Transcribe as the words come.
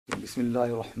بسم الله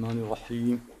الرحمن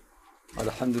الرحيم.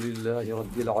 الحمد لله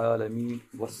رب العالمين،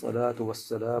 والصلاة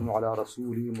والسلام على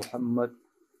رسول محمد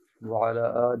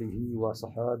وعلى آله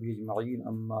وصحابه أجمعين.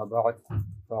 أما بعد،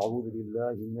 فأعوذ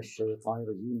بالله من الشيطان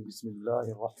الرجيم. بسم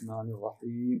الله الرحمن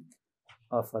الرحيم.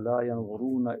 أفلا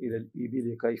ينظرون إلى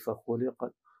الإبل كيف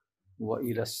خلقت،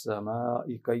 وإلى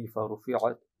السماء كيف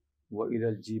رفعت، وإلى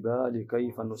الجبال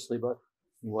كيف نصبت،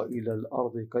 وإلى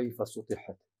الأرض كيف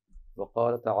سطحت.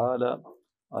 وقال تعالى: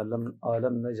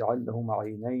 ألم نجعل له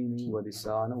عينين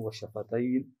ولسانا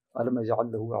وشفتين ألم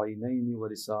نجعل له عينين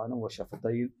ولسانا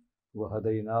وشفتين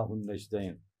وهديناه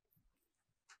النجدين.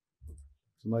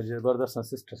 So my dear brothers and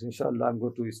sisters, inshallah, I'm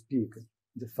going to speak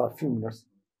just for a few minutes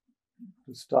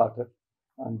to start,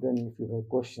 and then if you have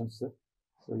questions,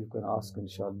 so you can ask,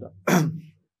 inshallah.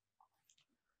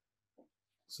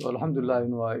 So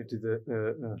alhamdulillah, it is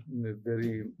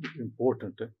very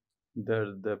important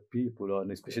that the people,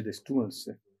 and especially the students,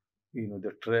 they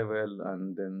travel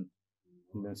and then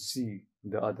see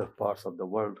the other parts of the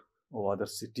world or other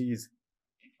cities,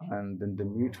 and then they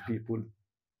meet people.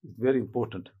 It's very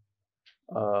important.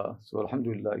 So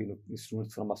alhamdulillah,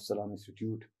 students from As-Salam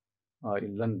Institute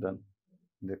in London,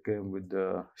 they came with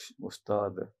the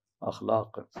Ustad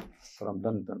Akhlaq from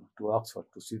London to Oxford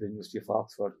to see the University of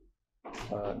Oxford,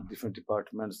 different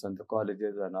departments and the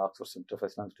colleges and Oxford Center for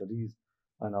Islamic Studies,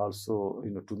 and also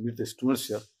to meet the students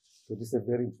here. So this is a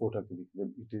very important thing.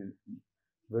 It is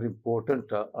very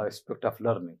important aspect of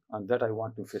learning, and that I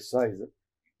want to emphasize.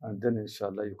 And then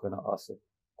inshallah you can ask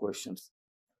questions.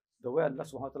 The way Allah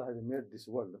subhanahu wa ta'ala has made this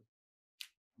world,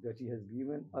 that He has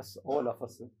given us, all of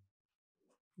us,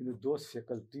 those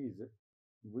faculties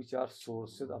which are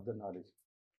sources of the knowledge.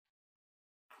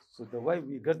 So the way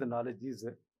we get the knowledge is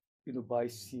by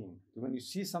seeing. So when you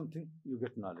see something, you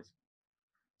get knowledge.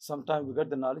 Sometimes you get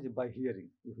the knowledge by hearing.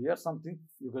 You hear something,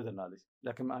 you get the knowledge.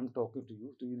 Like I'm talking to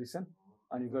you listen,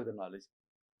 and you get the knowledge.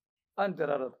 And there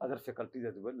are other faculties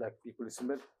as well, like people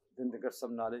smell, then they get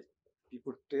some knowledge.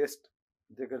 People taste,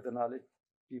 they get the knowledge.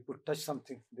 People touch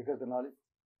something, they get the knowledge.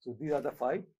 So these are the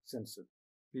 5 senses.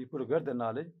 People get the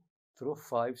knowledge through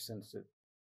 5 senses.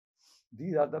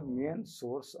 These are the main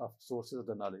sources of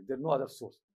the knowledge. There is no other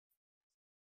source.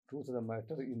 Truth of the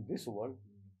matter, in this world,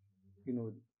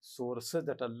 sources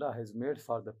that Allah has made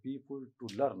for the people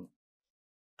to learn,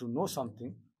 to know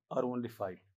something, are only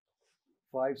 5.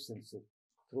 5 senses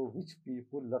through which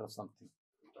people learn something.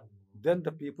 Then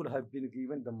the people have been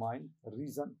given the mind,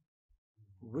 reason,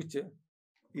 which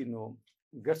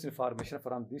gets information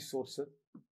from these sources,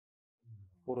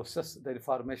 process the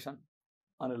information,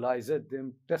 analyzes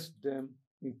them, test them,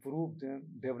 improve them,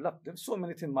 develop them. So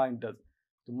many things mind does.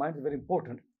 The mind is very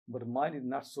important, but mind is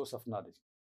not source of knowledge.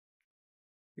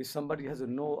 If somebody has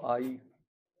no eye,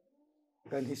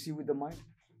 can he see with the mind?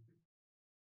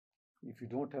 If you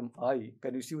don't have eye,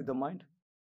 can you see with the mind?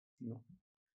 No.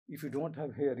 If you don't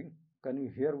have hearing, can you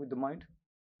hear with the mind?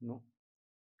 No.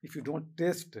 If you don't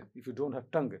taste, if you don't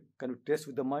have tongue, can you taste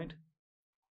with the mind?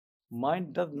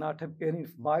 Mind does not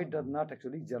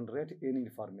actually generate any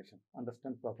information.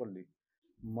 Understand properly.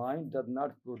 Mind does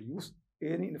not produce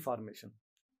any information.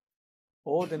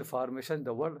 All the information in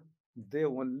the world, they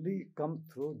only come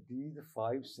through these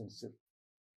 5 senses.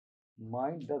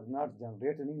 Mind does not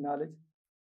generate any knowledge,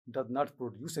 does not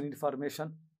produce any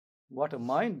information. What a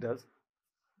mind does,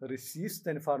 receives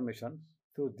the information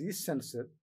through these senses,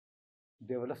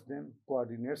 develops them,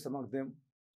 coordinates among them,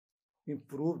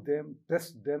 improve them,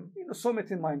 test them. So many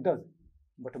things mind does.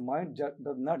 But mind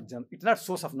does not, it's not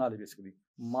source of knowledge basically.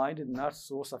 Mind is not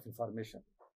source of information.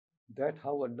 That's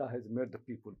how Allah has made the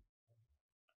people.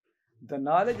 The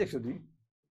knowledge actually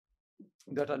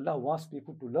that Allah wants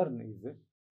people to learn is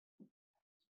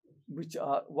which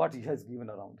are what He has given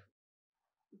around.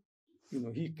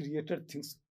 He created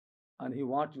things and He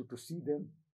wants you to see them,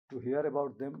 to hear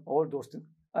about them, all those things,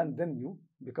 and then you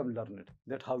become learned.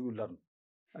 That's how you learn.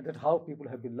 And that's how people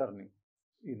have been learning,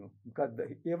 because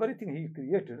everything He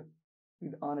created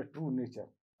is on a true nature.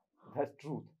 It has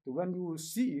truth. So when you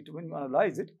see it, when you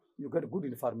analyze it, you get good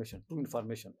information, true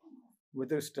information.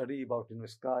 Whether you study about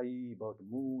sky, about the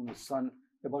moon, the sun,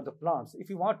 about the plants. If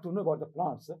you want to know about the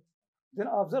plants, then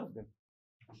observe them.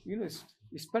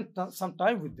 Spend some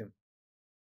time with them.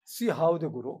 See how they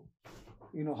grow.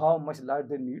 How much light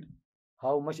they need,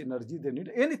 how much energy they need.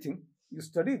 Anything, you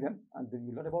study them and then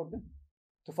you learn about them.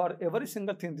 So for every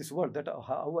single thing in this world, that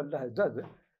how Allah has done,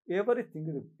 everything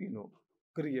is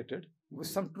created with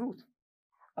some truth.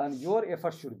 And your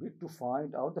effort should be to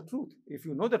find out the truth. If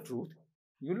you know the truth,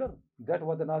 you learn. That's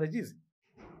what the knowledge is.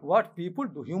 What people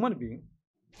do, human beings,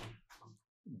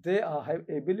 they have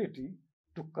ability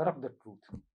to corrupt the truth.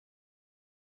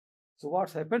 So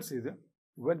what happens is,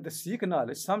 when they seek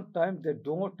knowledge, sometimes they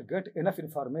don't get enough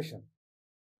information.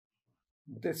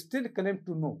 They still claim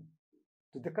to know.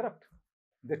 So they corrupt.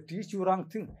 They teach you wrong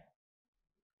thing.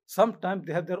 Sometimes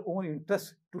they have their own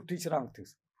interest to teach wrong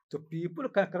things. So people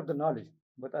can corrupt the knowledge,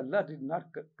 but Allah did not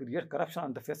create corruption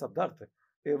on the face of the earth.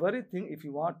 Everything, if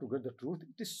you want to get the truth,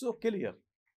 it is so clear.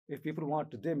 If people want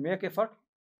to, they make effort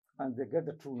and they get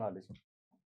the true knowledge.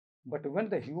 But when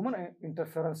the human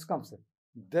interference comes,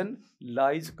 then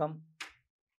lies come,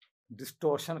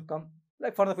 distortion come.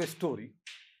 Like for example, a story,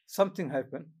 something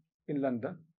happened in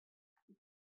London.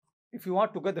 If you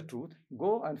want to get the truth,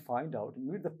 go and find out,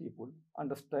 meet the people,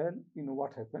 understand,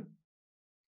 what happened.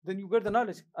 Then you get the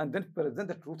knowledge and then present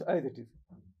the truth as it is.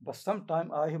 But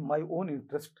sometimes I have my own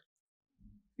interest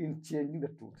in changing the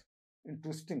truth, in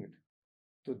twisting it.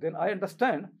 So then I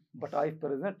understand, but I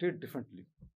present it differently.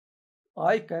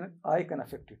 I can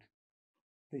affect it.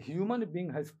 The human being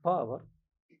has power,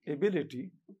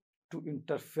 ability to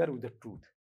interfere with the truth,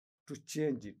 to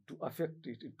change it, to affect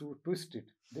it, to twist it.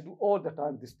 They do all the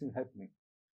time this thing happening.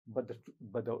 But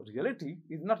the reality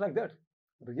is not like that.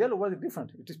 The real world is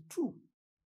different. It is true.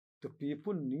 The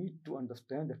people need to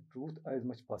understand the truth as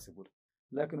much possible.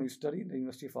 Like you study in the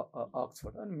University of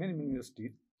Oxford and many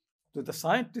universities. So the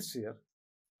scientists here,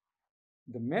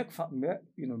 the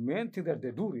main thing that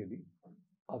they do really,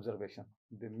 observation.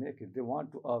 They make it. They want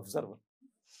to observe,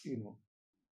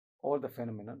 all the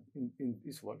phenomena in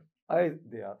this world as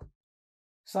they are.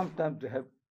 Sometimes they have,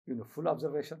 full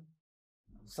observation,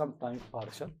 sometimes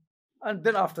partial, and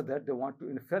then after that they want to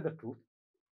infer the truth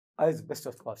as best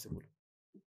as possible.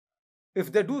 If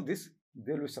they do this,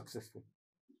 they will be successful.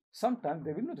 Sometimes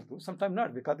they will know the truth, sometimes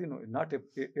not, because not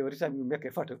every time you make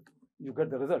effort, you get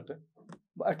the result.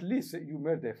 But at least you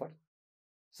made the effort.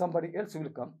 Somebody else will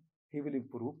come, he will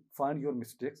improve, find your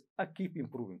mistakes, and keep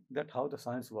improving. That's how the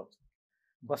science works.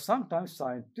 But sometimes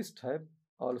scientists have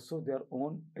also their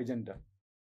own agenda.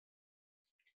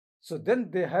 So then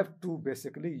they have to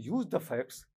basically use the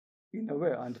facts in a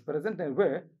way and present a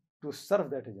way to serve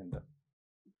that agenda.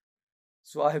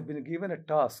 So I have been given a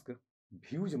task,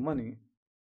 huge money,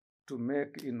 to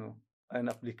make an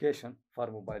application for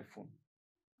a mobile phone.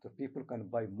 So people can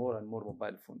buy more and more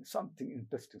mobile phones. Something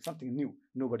interesting, something new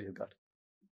nobody has got.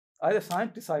 As a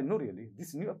scientist, I know really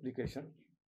this new application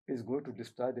is going to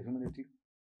destroy the humanity,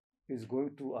 is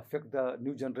going to affect the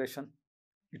new generation,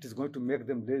 it is going to make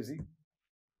them lazy,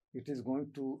 it is going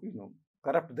to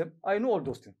corrupt them. I know all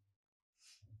those things.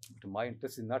 But my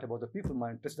interest is not about the people,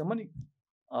 my interest is the money.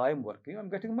 I am working, I'm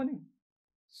getting money.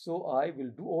 So I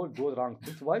will do all those wrong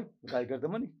things. Why? Because I get the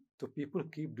money. So people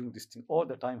keep doing this thing all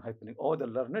the time happening. All the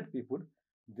learned people,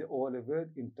 they always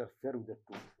interfere with the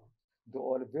truth. They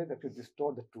always actually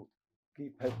distort the truth.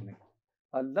 Keep happening.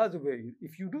 Allah's way is,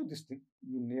 if you do this thing,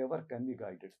 you never can be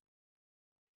guided.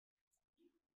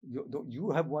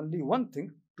 You have only one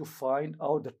thing, to find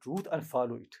out the truth and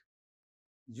follow it.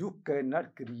 You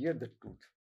cannot create the truth.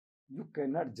 You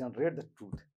cannot generate the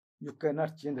truth. You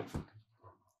cannot change the truth.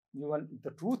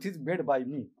 The truth is made by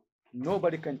me.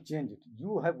 Nobody can change it.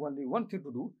 You have only one thing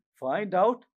to do, find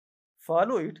out,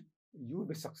 follow it, you will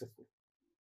be successful.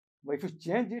 But if you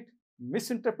change it,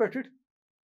 misinterpret it,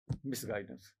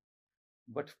 misguidance.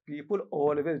 But people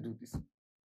always do this.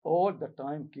 All the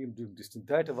time keep doing this thing.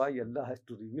 That's why Allah has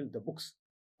to reveal the books.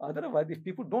 Otherwise, if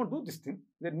people don't do this thing,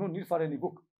 there's no need for any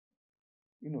book.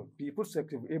 People's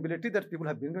ability that people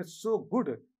have been so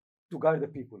good to guide the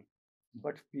people.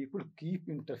 But people keep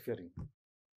interfering.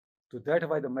 So that's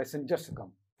why the messengers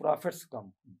come, prophets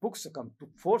come, books come to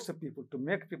force people, to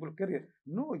make people carry.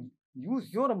 No,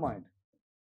 use your mind.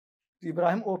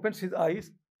 Ibrahim opens his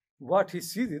eyes. What he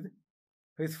sees is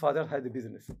his father has a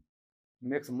business,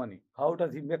 makes money. How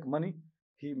does he make money?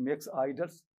 He makes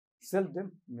idols, sell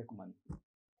them, make money.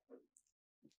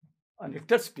 And he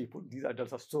tells people, these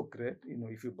idols are so great,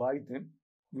 if you buy them,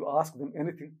 you ask them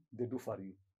anything, they do for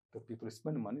you. The people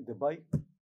spend money, they buy.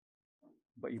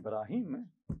 But Ibrahim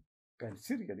can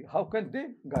see really, how can they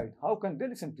guide? How can they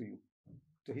listen to you?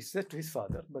 So he said to his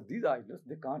father, but these idols,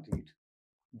 they can't eat,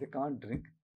 they can't drink,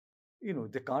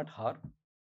 they can't harm,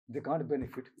 they can't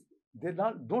benefit. They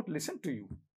don't listen to you.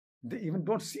 They even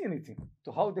don't see anything.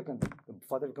 So how they can? The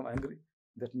father become angry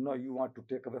that no, you want to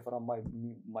take away from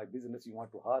my business, you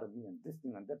want to harm me and this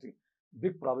thing and that thing.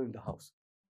 Big problem in the house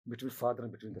between father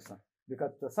and between the son.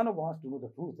 Because the son wants to know the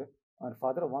truth and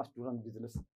father wants to run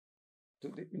business. So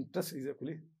the interest is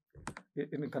actually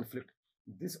in conflict.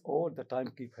 This all the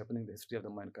time keep happening in the history of the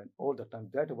mankind. All the time.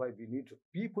 That's why we need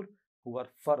people who are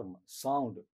firm,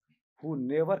 sound, who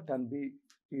never can be,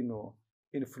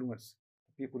 influenced.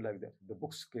 People like that. The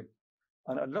books came.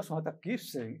 And Allah subhanahu wa ta'ala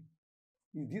keeps saying,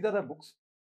 These are the books.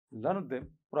 Learn them.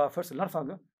 Prophets, learn from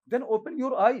them. Then open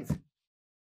your eyes.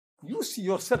 You see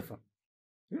yourself.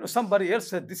 Somebody else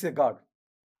said this is a God.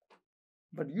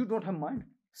 But you don't have mind.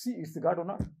 See, it's God or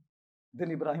not.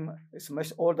 Then Ibrahim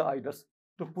smashed all the idols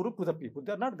to prove to the people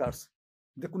they are not gods.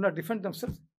 They could not defend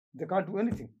themselves. They can't do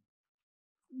anything.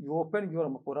 You open your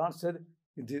Quran said,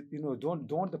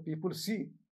 don't the people see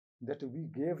that we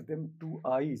gave them 2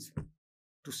 eyes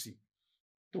to see.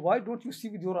 So why don't you see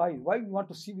with your eyes? Why you want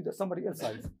to see with somebody else's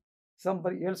eyes?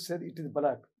 Somebody else said it is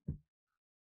black.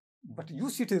 But you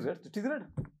see it is red. It is red.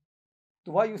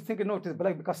 So why you think no, it is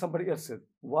black because somebody else said?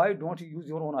 Why don't you use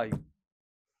your own eye?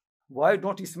 Why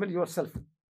don't you smell yourself?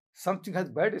 Something has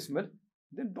bad smell,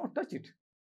 then don't touch it.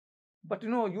 But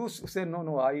you say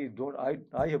no, I don't.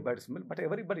 I have bad smell. But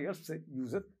everybody else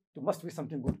use it. So must be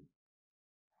something good.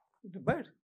 It is bad.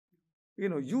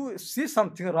 You see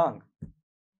something wrong,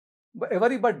 but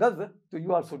everybody does it, so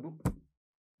you also do.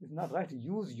 It's not right.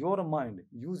 Use your mind.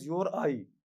 Use your eye.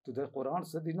 So the Quran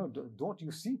said, don't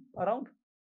you see around?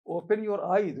 Open your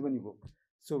eyes when you go.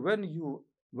 So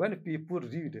when people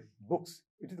read books,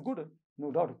 it is good.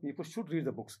 No doubt, people should read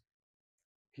the books.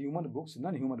 Human books,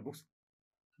 non-human books.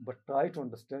 But try to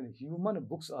understand, human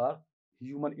books are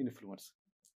human influence.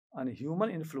 And human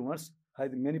influence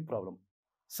has many problems.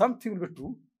 Something will be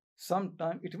true,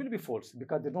 sometimes it will be false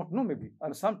because they don't know maybe.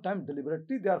 And sometimes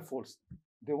deliberately they are false.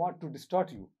 They want to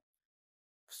distort you.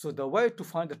 So the way to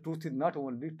find the truth is not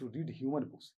only to read human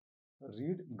books,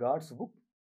 read God's book,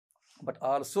 but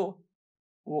also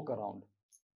walk around,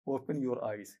 open your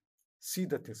eyes, see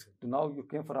the things. So now you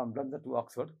came from London to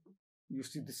Oxford, you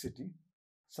see the city,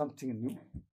 something new,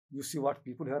 you see what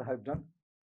people here have done,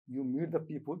 you meet the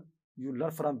people, you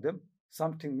learn from them,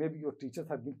 something maybe your teachers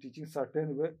have been teaching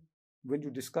certain way. When you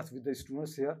discuss with the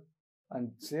students here,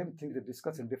 and same thing they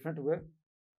discuss in different way,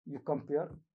 you compare,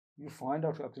 you find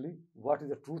out actually what is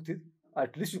the truth is.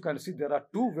 At least you can see there are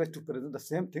 2 ways to present the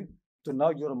same thing. So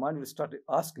now your mind will start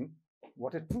asking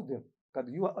what is truth then. Because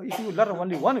if you learn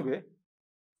only one way,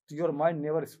 your mind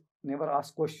never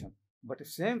asks question. But if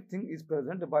same thing is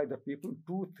presented by the people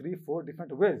 2, 3, 4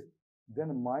 different ways,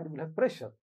 then mind will have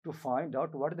pressure to find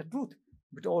out what is the truth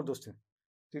with all those things.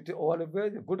 So it is always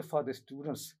good for the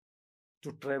students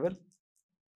to travel,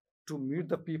 to meet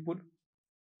the people,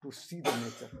 to see the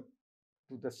nature,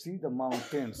 to see the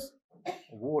mountains,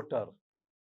 water,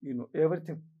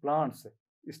 everything, plants,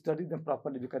 study them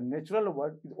properly because natural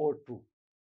world is all true.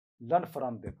 Learn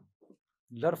from them.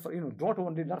 Learn from, don't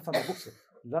only learn from the books,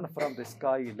 learn from the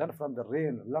sky, learn from the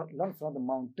rain, learn from the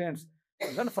mountains,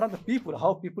 learn from the people,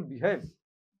 how people behave.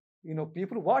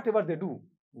 People, whatever they do,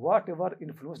 whatever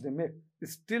influence they make,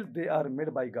 still they are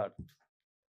made by God.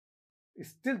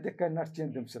 Still they cannot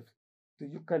change themselves. So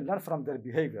you can learn from their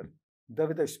behavior, the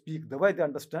way they speak, the way they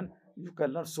understand, you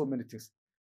can learn so many things.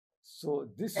 So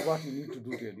this is what you need to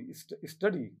do really.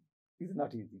 Study is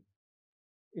not easy.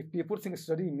 If people think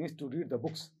study means to read the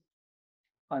books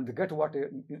and get what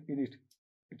in it,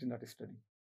 it is not a study.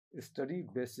 A study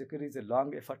basically is a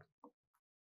long effort,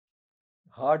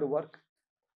 hard work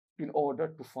in order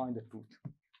to find the truth.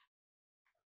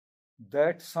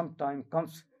 That sometimes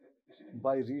comes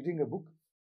by reading a book,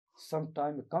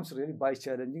 sometimes comes really by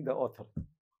challenging the author.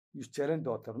 You challenge the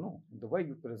author, no, the way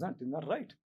you present is not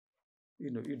right.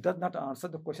 It does not answer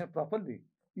the question properly.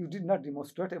 You did not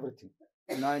demonstrate everything.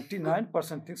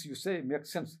 99% things you say make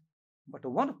sense. But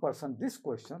 1%, this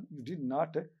question, you did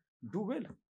not do well.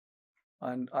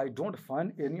 And I don't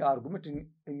find any argument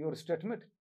in your statement.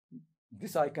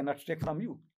 This I cannot take from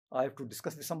you. I have to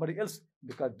discuss with somebody else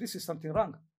because this is something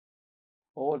wrong.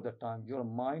 All the time, your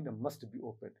mind must be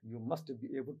open. You must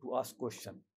be able to ask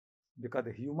questions because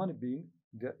the human being,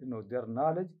 their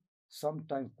knowledge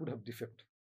sometimes could have defect.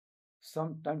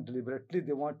 Sometimes deliberately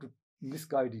they want to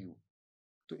misguide you.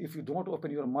 So if you don't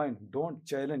open your mind, don't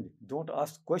challenge, don't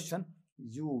ask question,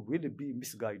 you will be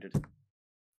misguided.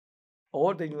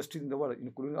 All the universities in the world,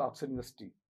 including Oxford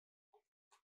University,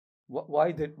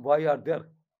 why are there?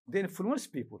 They influence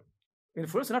people.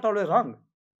 Influence is not always wrong,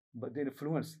 but they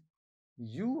influence.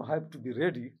 You have to be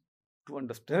ready to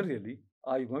understand really,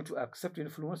 are you going to accept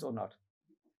influence or not?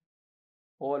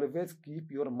 Always keep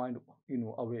your mind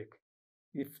awake.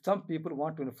 If some people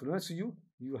want to influence you,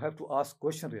 you have to ask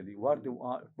question really, what they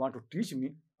want to teach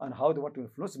me and how they want to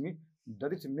influence me.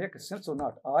 Does it make sense or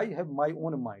not? I have my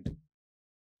own mind.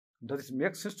 Does it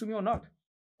make sense to me or not?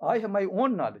 I have my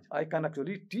own knowledge. I can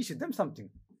actually teach them something.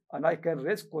 And I can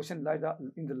raise question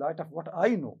in the light of what I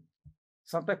know.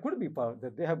 Sometimes could be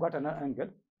that they have got an angle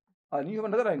and you have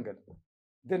another angle.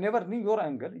 They never knew your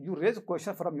angle. You raise a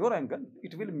question from your angle,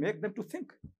 it will make them to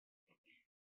think.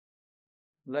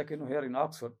 Like, here in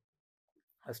Oxford,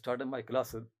 I started my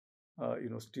classes,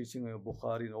 teaching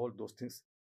Bukhari and all those things.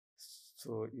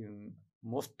 So in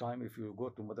most time, if you go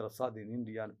to madrasas in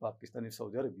India and Pakistan and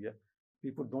Saudi Arabia,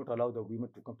 people don't allow the women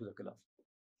to come to the class.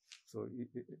 So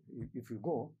if you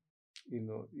go,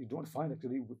 you don't find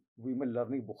actually women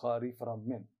learning Bukhari from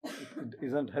men. It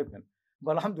isn't happen.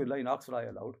 But Alhamdulillah, in Oxford, I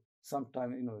allowed.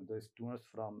 Sometimes, the students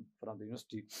from the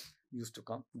university used to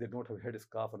come. They don't have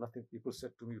headscarf or nothing. People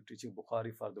said to me, you're teaching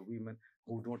Bukhari for the women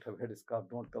who don't have headscarf,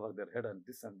 don't cover their head and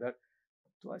this and that.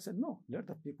 So I said, no, let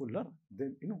the people learn.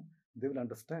 Then, they will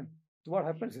understand. So what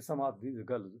happens is some of these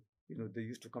girls, they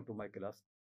used to come to my class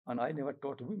and I never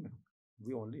taught women.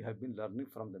 We only have been learning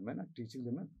from the men and teaching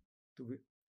the men.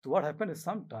 So what happened is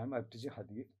sometime I'm teaching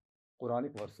hadith,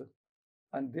 Quranic verses,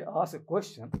 and they ask a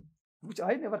question which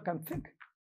I never can think.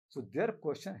 So their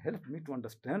question helped me to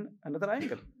understand another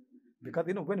angle. Because,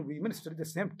 when women study the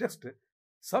same text,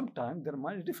 sometimes their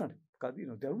mind is different. Because,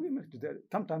 they're women.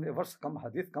 Sometimes a verse comes,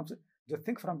 hadith comes, they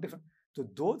think from different. So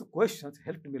those questions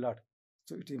helped me a lot.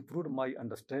 So it improved my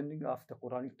understanding of the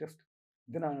Quranic text.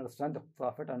 Then I understand the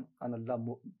Prophet and Allah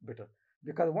better.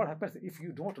 Because what happens if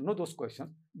you don't know those questions,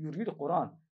 you read the Quran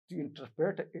to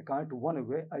interpret a kind of one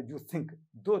way as you think.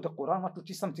 Though the Quran wants to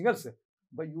teach something else,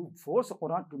 but you force the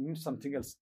Quran to mean something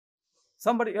else.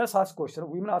 Somebody else asks a question,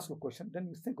 women ask a question, then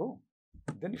you think, oh,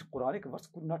 then this Quranic verse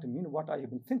could not mean what I have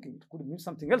been thinking. It could mean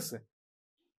something else.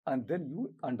 And then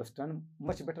you understand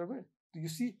much better way. Do you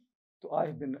see? So I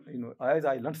have been, as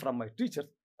I learned from my teachers,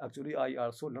 actually I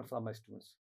also learned from my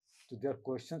students. So their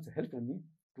questions helped me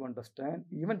to understand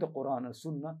even the Quran and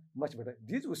Sunnah much better.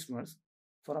 These students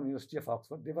from University of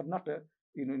Oxford, they were not,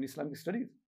 in Islamic studies.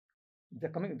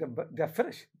 They're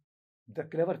fresh. They're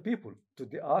clever people. So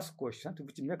they ask questions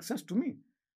which make sense to me.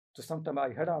 So sometimes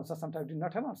I had answer, sometimes I did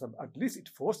not have answer. At least it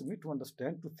forced me to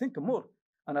understand, to think more.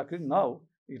 And actually now,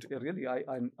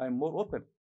 I'm more open.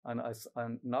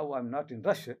 And now I'm not in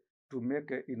rush to make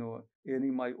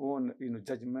any my own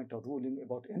judgment or ruling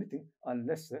about anything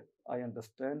unless I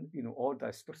understand all the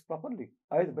aspects properly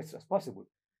as best as possible.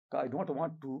 I don't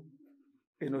want to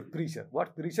preacher.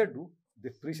 What preacher do?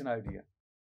 They preach an idea.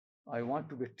 I want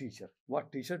to be a teacher.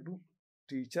 What teacher do?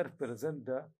 Teacher present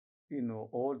the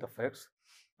all the facts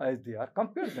as they are,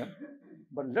 compare them,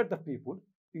 but let the people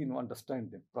understand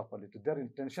them properly. So their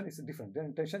intention is different. Their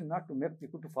intention is not to make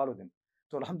people to follow them.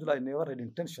 So Alhamdulillah, I never had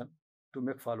intention to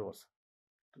make followers.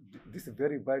 This is a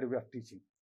very bad way of teaching.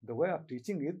 The way of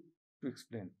teaching is to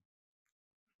explain.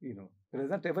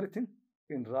 Present everything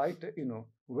in right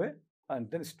way, and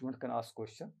then student can ask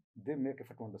question. They make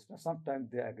effort to understand.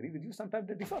 Sometimes they agree with you, sometimes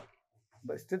they differ,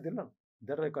 but still they learn.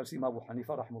 That's why you can see Imam Abu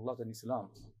Hanifa rahimahullah in Islam.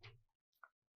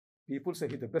 People say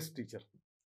he's the best teacher.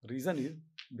 Reason is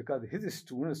because his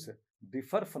students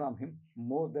differ from him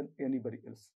more than anybody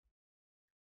else.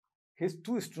 His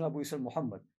two students, Abu Isa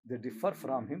Muhammad, they differ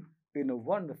from him in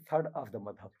 1/3 of the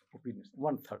madhab opinions.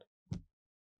 1/3.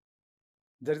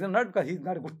 The reason not because he's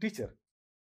not a good teacher.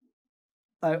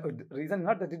 Reason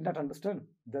not that he did not understand.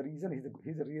 The reason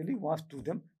he really wants to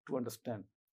them to understand.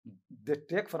 They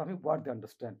take from him what they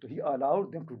understand. So he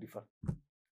allowed them to differ.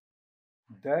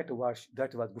 That was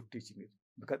good teaching,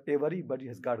 because everybody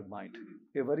has got a mind.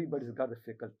 Everybody has got the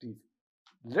faculties.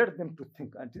 Let them to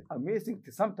think. And it's amazing.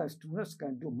 Sometimes students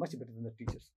can do much better than the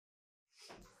teachers.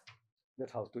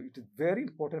 That's how. So it is very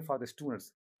important for the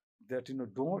students that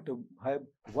don't have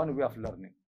one way of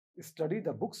learning. Study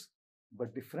the books,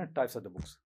 but different types of the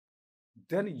books.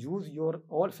 Then use your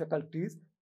all faculties.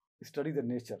 Study the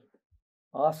nature.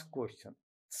 Ask questions.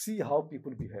 See how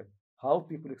people behave, how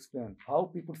people explain, how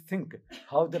people think,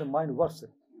 how their mind works.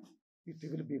 It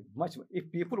will be much.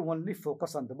 If people only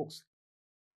focus on the books,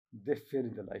 they fail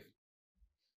in the life.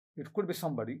 It could be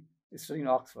somebody studying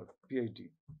Oxford, PhD.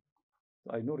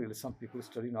 I know really some people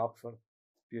studying Oxford,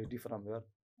 PhD from where,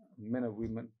 men and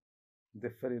women, they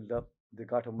fell in love, they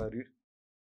got married,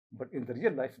 but in the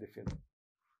real life they fail.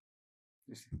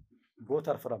 You see, both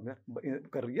are from here,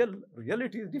 but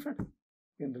reality is different.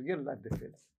 In real life they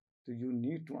fail. So you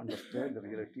need to understand the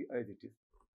reality as it is.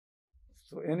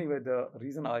 So anyway, the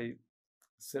reason I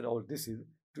said all this is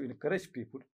to encourage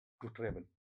people to travel,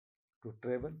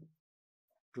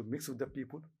 to mix with the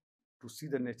people, to see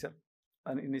the nature.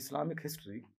 And in Islamic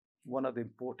history, one of the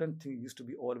important things used to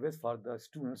be always for the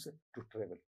students to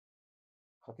travel.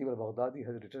 Khatib al-Baghdadi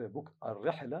has written a book,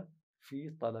 Al-Rihla fi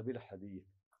Talab al-Hadith,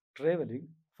 traveling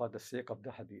for the sake of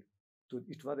the Hadith. So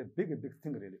it was a big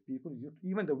thing really. People,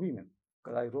 even the women,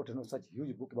 because I wrote such a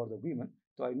huge book about the women,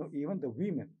 so I know even the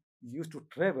women used to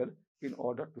travel in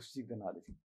order to seek the knowledge,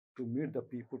 to meet the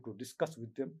people, to discuss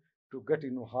with them, to get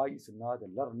how Islam, the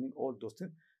learning, all those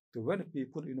things. So when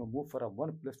people, move from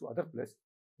one place to other place,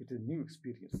 it is new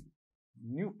experience.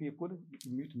 New people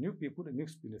meet new people, new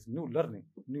experience, new learning,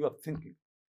 new of thinking.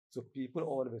 So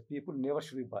people never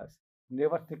should be biased.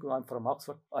 Never think, I'm from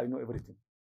Oxford, I know everything.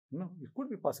 No, it could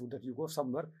be possible that you go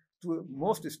somewhere to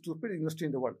most stupid university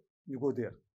in the world. You go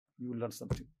there, you will learn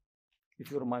something if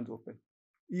your mind is open.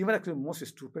 Even actually most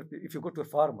stupid, if you go to a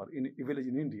farmer in a village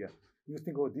in India, you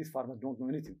think, oh, these farmers don't know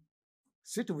anything.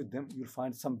 Sit with them, you'll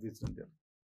find some wisdom there.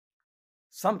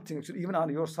 Something, actually, even on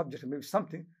your subject, maybe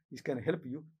something it can help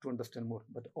you to understand more.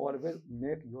 But always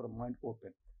make your mind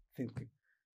open, thinking.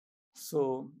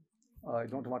 So I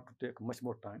don't want to take much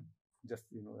more time. Just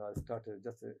I started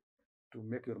just to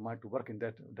make your mind to work in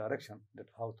that direction. That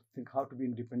how to think, how to be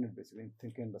independent, basically, in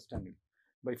thinking and understanding.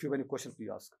 But if you have any questions,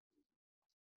 please ask.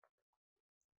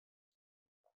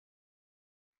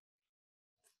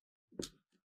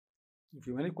 If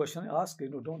you have any question, ask.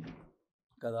 Don't,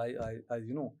 because I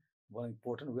one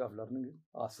important way of learning is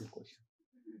asking question.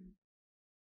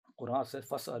 Quran says,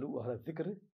 "Fasalu ahla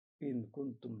dhikr in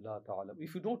kuntum la ta'lam."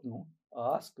 If you don't know,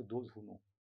 ask those who know.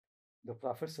 The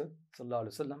Prophet said, Sallallahu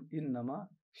Alaihi Wasallam, "Innama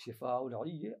shifa'ul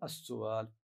ayyi as-su'al."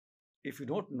 If you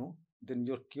don't know, then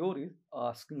your cure is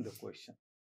asking the question.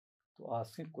 So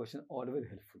asking question always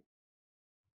helpful.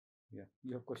 Yeah,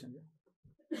 you have question?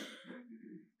 Yeah.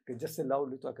 Okay, just say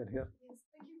loudly so I can hear. Yes,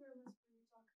 thank you very much for your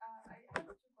talk. I have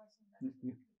two questions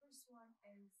actually. The first one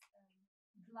is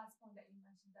the last point that you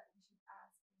mentioned that we should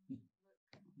ask and we should look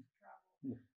and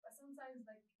travel. But sometimes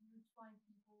like you would find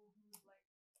people who would like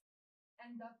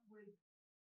end up with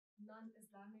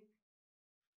non-Islamic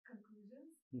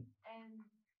conclusions, and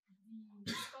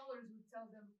the scholars would tell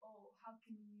them, "Oh, how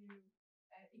can you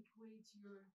equate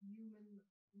your human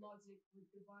logic with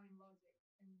divine logic?"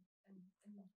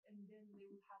 And then they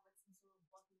would have like some sort of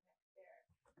bottleneck there.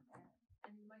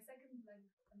 And my second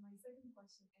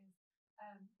question is,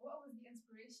 what was the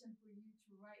inspiration for you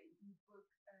to write the book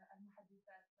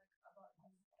Al-Muhaddithat, like about the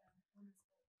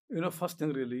women's? First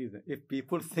thing really is, if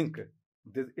people think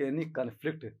there's any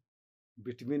conflict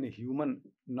between human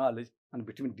knowledge and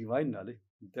between divine knowledge,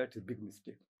 that's a big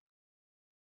mistake.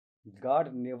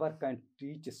 God never can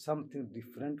teach something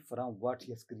different from what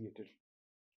He has created.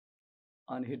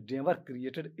 And He never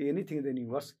created anything in the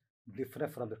universe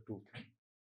different from the truth.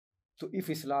 So if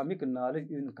Islamic knowledge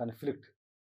is in conflict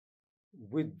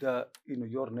with the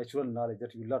your natural knowledge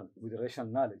that you learn with rational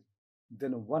knowledge,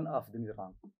 then one of them is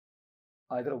wrong.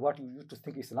 Either what you used to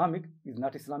think Islamic is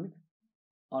not Islamic,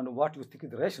 and what you think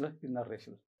is rational is not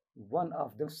rational. One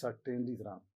of them certainly is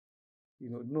wrong.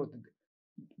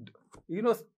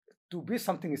 To be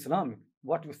something Islamic,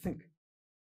 what you think.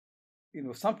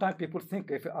 Sometimes people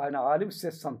think if an alim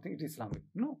says something, it is Islamic.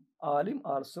 No, alim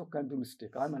also can do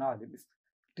mistake. I'm an alim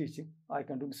teaching, I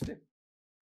can do mistake.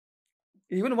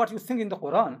 Even what you think in the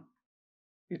Quran,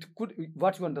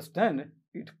 what you understand,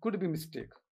 it could be mistake.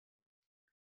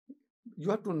 You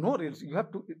have to know, you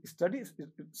have to study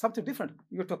something different.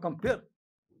 You have to compare.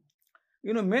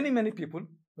 Many people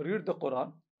read the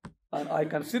Quran, and I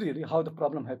can see really how the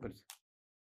problem happens.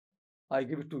 I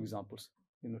give you two examples,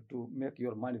 to make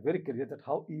your mind very clear that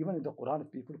how even in the Quran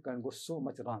people can go so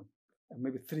much wrong. And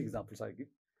maybe three examples I give.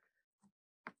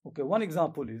 Okay, one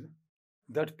example is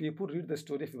that people read the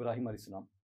story of Ibrahim alayhi salam.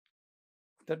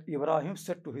 That Ibrahim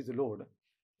said to his Lord,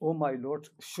 "Oh my Lord,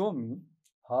 show me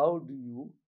how do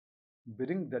you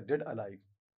bring the dead alive?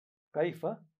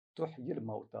 Kaifa tuhyil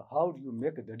mauta? How do you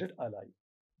make the dead alive?"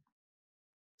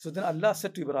 So then Allah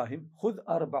said to Ibrahim, "Khud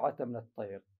arba'ata min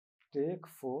at-tayr." Take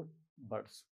 4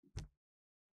 birds.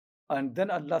 And then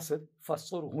Allah said,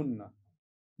 "Fasurhunna."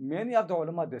 Many of the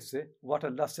ulama, they say, what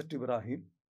Allah said to Ibrahim,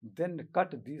 then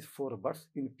cut these 4 birds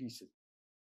in pieces.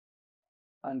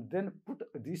 And then put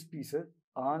these pieces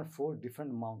on 4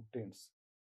 different mountains.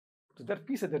 So that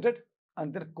pieces they did,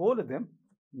 and then call them.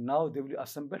 Now they will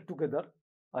assemble together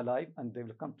alive and they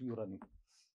will come to you running.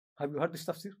 Have you heard this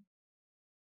tafsir?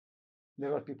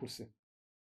 Never people say.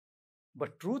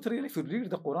 But truth really, if you read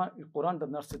the Quran does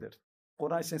not say that.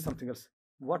 Quran is saying something else.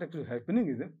 What actually happening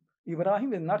is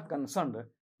Ibrahim is not concerned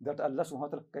that Allah subhanahu wa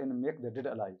ta'ala can make the dead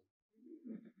alive.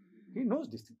 He knows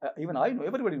this thing. Even I know,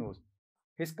 everybody knows.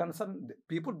 His concern,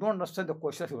 people don't understand the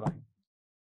question of Ibrahim.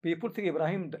 People think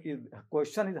Ibrahim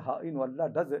question is how Allah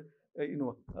does it.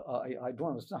 I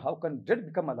don't understand how can dead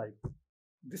become alive.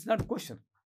 This is not a question.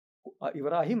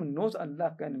 Ibrahim knows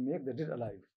Allah can make the dead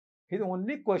alive. His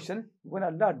only question, when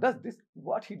Allah does this,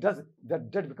 what He does that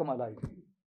dead become alive.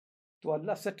 So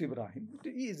Allah said to Ibrahim, it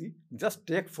is easy, just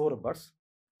take 4 birds,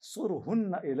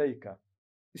 surhunna ilayka,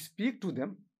 speak to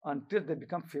them until they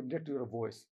become familiar to your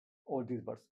voice. All these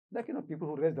birds, like people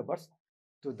who raise the birds,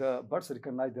 to the birds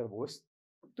recognize their voice.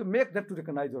 To make them to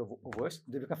recognize your voice,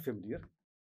 they become familiar.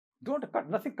 Don't cut,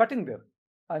 nothing cutting there.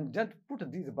 And just put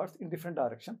these birds in different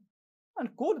direction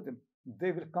and call them.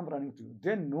 They will come running to you.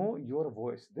 They know your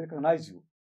voice. They recognize you.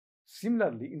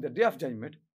 Similarly, in the day of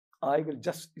judgment, I will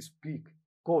just speak,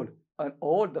 call, and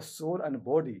all the soul and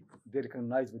body, they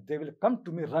recognize me. They will come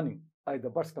to me running. The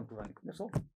birds come to running. That's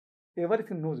all.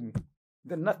 Everything knows me.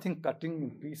 There's nothing cutting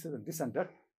in pieces and this and that,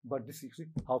 but this is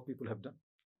how people have done.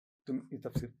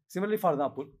 Similarly, for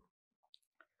example,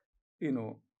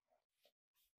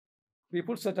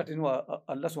 people said that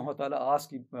Allah subhanahu wa ta'ala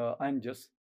asked angels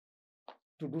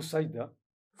to do sajda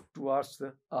towards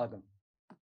Adam.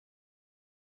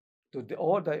 So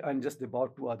all the angels, they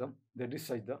bowed to Adam, they did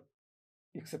sajda,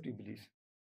 except Iblis.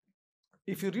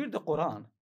 If you read the Quran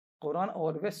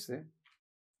always say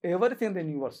everything in the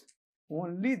universe,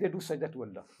 only they do sajda to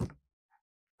Allah.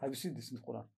 Have you seen this in the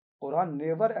Quran? Quran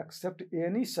never accept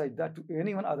any sajda to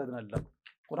anyone other than Allah.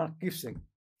 Quran keeps saying.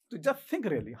 So just think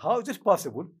really, how is it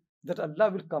possible that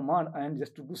Allah will command angels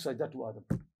to do sajda to Adam?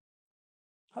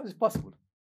 How is it possible?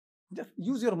 Just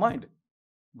use your mind.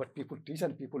 But people teach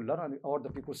and people learn, or the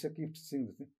people say, keep saying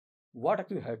this thing. What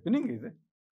actually happening is,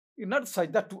 it's not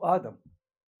sajda to Adam.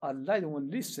 Allah is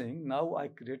only saying, now I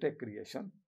create a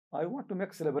creation. I want to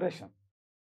make celebration.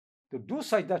 To do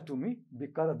sajda to me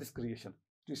because of this creation.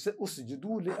 To say,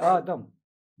 usjudu li Adam.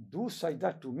 Do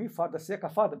sajda to me for the sake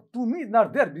of Adam. To me, it's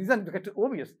not there. Reason because it's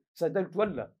obvious. Sajda to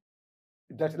Allah.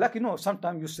 That's like,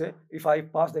 sometimes you say, if I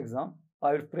pass the exam,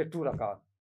 I will pray 2 rak'ah.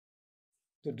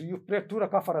 So do you pray 2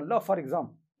 rak'ah for Allah or for exam?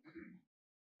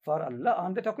 For Allah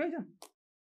on that occasion.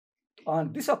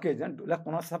 On this occasion, like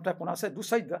sometimes Quran said, do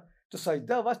sajda. So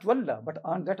sajda was to Allah, but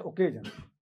on that occasion.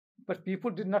 But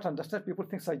people did not understand. People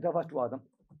think sajda was to Adam.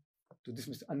 To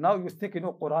this, and now you think,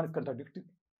 Quran is contradicting.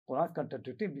 Quran is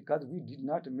contradicting because we did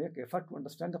not make effort to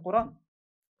understand the Quran.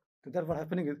 So that's what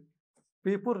happening is,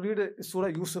 people read Surah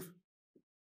Yusuf,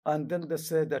 and then they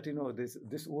say that,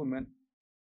 this woman,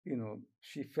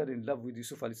 she fell in love with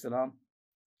Yusuf alayhi salam,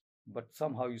 but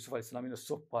somehow Yusuf alayhi salam is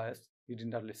so pious, he did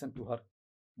not listen to her.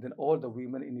 Then all the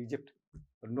women in Egypt,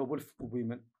 noble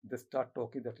women, they start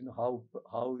talking that,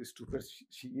 how stupid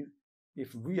she is.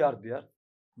 If we are there,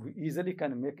 we easily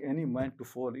can make any man to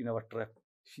fall in our trap.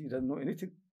 She doesn't know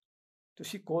anything. So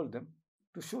she called them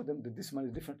to show them that this man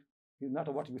is different. He's not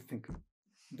what you think.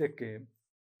 They came.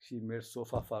 She made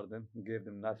sofa for them, gave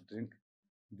them nice drink.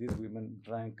 These women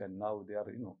drank, and now they are,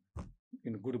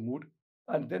 in good mood.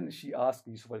 And then she asked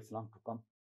Yusuf alayhi salam to come.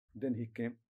 Then he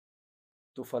came.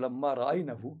 So falamma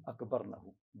ra'aynahu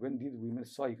akbarnahu. When these women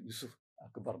saw Yusuf,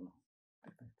 akbarnahu.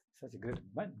 Such a great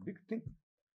man, big thing.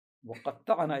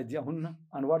 وَقَطَّعْنَا أَيْدِيَهُنَّ.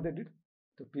 And what they did?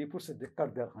 The people said they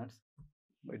cut their hands.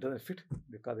 But it doesn't fit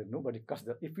because nobody cuts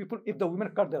their. If the women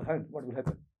cut their hand, what will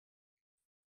happen?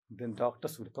 Then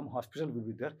doctors will come, hospital will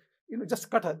be there. Just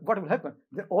cut her. What will happen?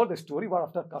 Then all the story what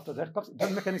after that comes, it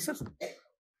doesn't make any sense.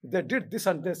 They did this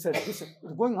and they said this.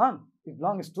 It's going on. It's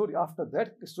long story. After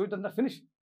that, the story does not finish.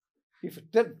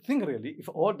 Think really, if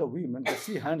all the women, they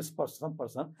see hands for some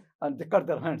person and they cut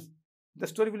their hands, the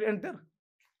story will end there.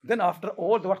 Then after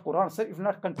all what Quran said, it will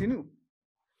not continue.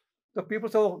 The people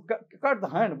say, cut the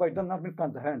hand, but it does not mean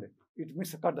cut the hand. It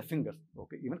means cut the fingers.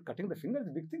 Okay, even cutting the fingers is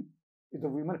a big thing. If the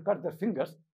women cut their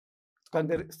fingers, can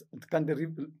they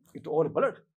it all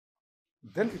blood?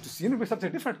 Then it is seen to be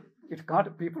something different.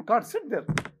 People can't sit there.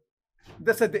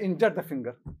 They said they injured the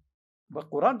finger. But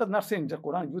Quran does not say injure.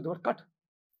 Quran use the word cut.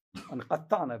 And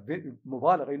qatta'na,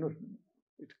 mubalagha,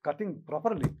 it's cutting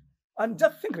properly. And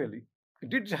just think really,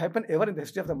 did it happen ever in the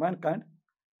history of the mankind?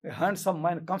 A handsome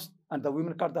man comes and the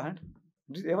women cut the hand.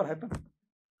 Did it ever happen?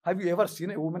 Have you ever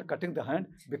seen a woman cutting the hand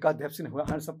because they have seen a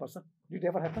handsome person? Did it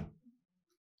ever happen?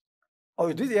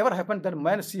 Or did it ever happen that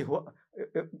men see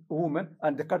a woman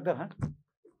and they cut their hand?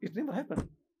 It never happened.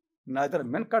 Neither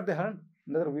men cut the hand,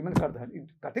 neither women cut the hand.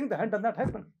 Cutting the hand does not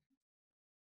happen.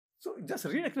 So just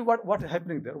read actually what is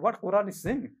happening there, what Quran is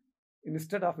saying.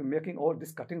 Instead of making all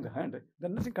this cutting the hand,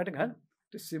 there's nothing cutting hand.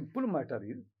 The simple matter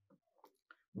is,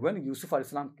 when Yusuf alayhi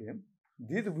salam came,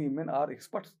 these women are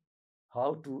experts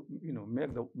how to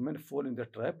make the men fall in the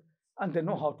trap, and they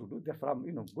know how to do. They're from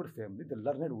good family, the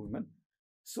learned women.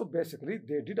 So basically,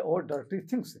 they did all dirty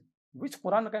things, which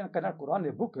Quran cannot. Quran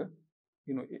a book.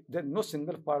 There's no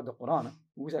single part of the Quran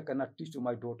which I cannot teach to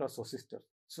my daughters or sisters.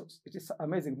 So it is an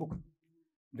amazing book.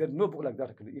 There's no book like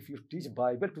that actually. If you teach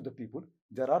Bible to the people,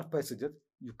 there are passages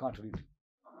you can't read.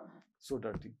 So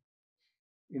dirty.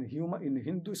 In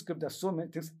Hindu script, there are so many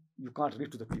things you can't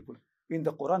read to the people. In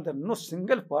the Quran, there is no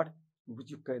single part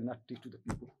which you cannot teach to the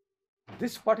people.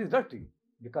 This part is dirty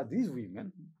because these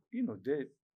women,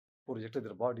 projected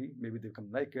their body, maybe they become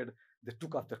naked, they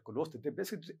took off their clothes, they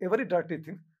basically did every dirty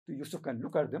thing. So Yusuf can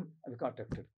look at them and become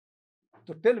attracted.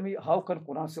 So tell me, how can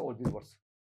Quran say all these words?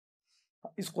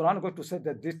 Is Quran going to say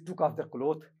that they took off their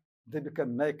clothes, they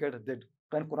became naked?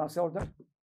 Can Quran say all that?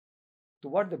 So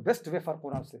what the best way for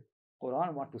Quran say?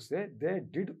 Quran want to say they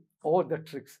did all the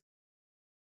tricks.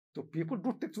 So people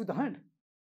do tricks with the hand.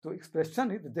 So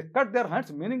expression is they cut their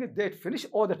hands, meaning they finish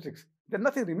all the tricks. Then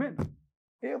nothing remained.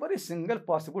 Every single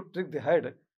possible trick they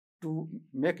had to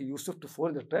make Yusuf to fall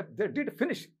in the trap, they did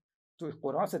finish. So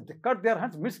Quran said they cut their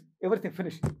hands, means everything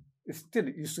finished. Still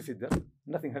Yusuf is there.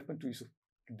 Nothing happened to Yusuf.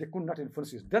 They could not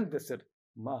influence Yusuf. Then they said,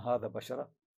 Ma hadha bashara.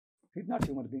 He's not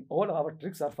human being. All our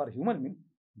tricks are for human being.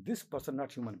 This person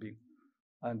not human being.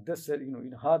 And they said,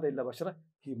 in hadha illa bashara,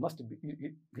 he must be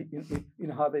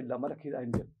in hadha illa malak, he's an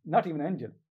angel. Not even an angel.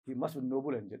 He must be a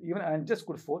noble angel. Even angels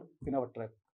could fall in our trap.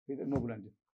 He's a noble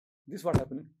angel. This is what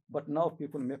happening. But now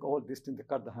people make all these things. They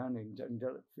cut the hand,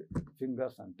 injure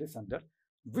fingers, and this and that.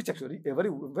 Which actually,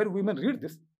 when women read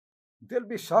this, they'll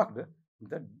be shocked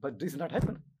that, but this not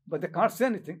happen. But they can't say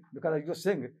anything because you're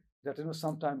saying that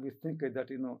sometimes we think that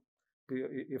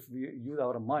if we use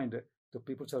our mind, the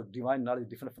people say divine knowledge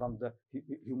different from the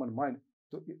human mind.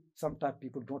 So sometimes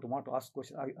people don't want to ask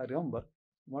questions. I remember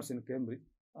once in Cambridge,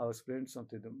 I was explaining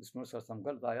something. The students or some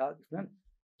girls, I explained.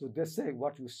 So they say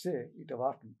what you say, it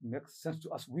about makes sense to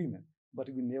us women, but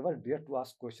we never dare to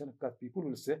ask questions because people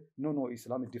will say, no,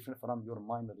 Islam is different from your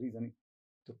mind and reasoning.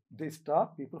 So they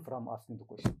stop people from asking the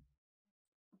question.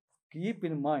 Keep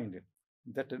in mind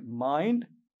that mind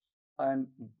and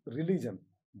religion,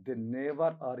 they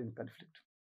never are in conflict.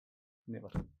 Never.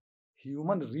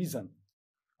 Human reason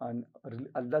and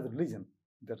Allah's religion,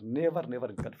 they're never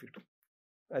in conflict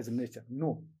as nature.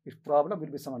 No. Its problem will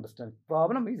be some understanding.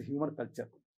 Problem is human culture.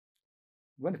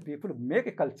 When people make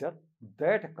a culture,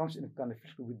 that comes in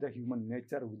conflict with the human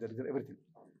nature, with the religion, everything.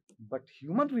 But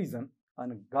human reason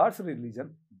and God's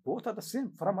religion, both are the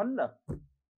same from Allah.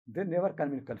 They never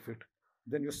come in conflict.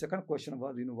 Then your second question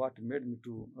was, what made me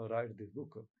to write this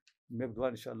book? Make dua,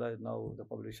 inshallah. Now the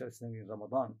publisher is saying in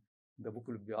Ramadan, the book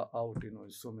will be out, in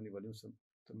so many volumes.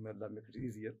 So may Allah make it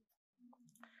easier.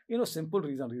 Simple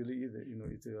reason really is,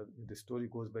 the story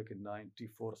goes back in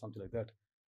 94 or something like that.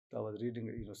 I was reading,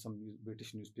 some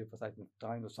British newspapers, I think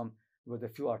Time or some, with a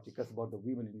few articles about the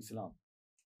women in Islam.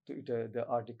 So the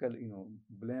article,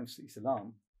 blames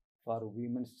Islam for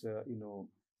women's,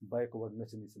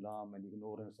 backwardness in Islam and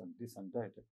ignorance and this and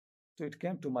that. So it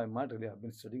came to my mind, really, I've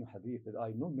been studying Hadith, that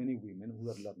I know many women who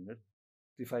are learned.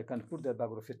 If I can put their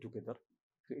biographies together,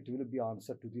 so it will be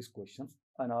answer to these questions,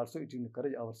 and also it will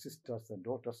encourage our sisters and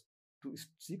daughters to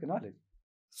seek knowledge.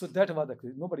 So that was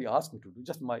the, nobody asked me to do,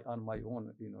 just on my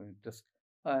own, interest.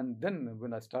 And then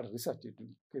when I started research,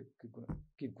 it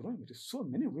keep growing. It is so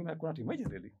many women I could not imagine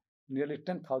really. Nearly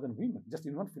 10,000 women just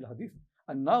in one field Hadith.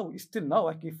 And now, still now,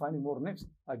 I keep finding more names.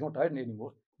 I don't write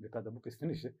anymore because the book is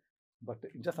finished. But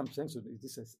just I'm saying, so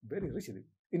this is very richly.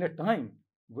 In a time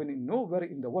when nowhere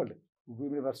in the world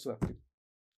women were so active.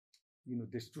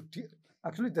 They should teach.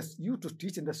 Actually, you to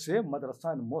teach in the same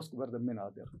madrasa and mosque where the men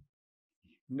are there,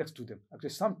 next to them. Actually,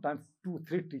 sometimes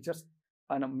 2-3 teachers,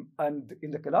 and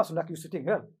in the classroom, like you sitting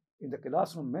here, in the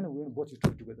classroom, men and women both used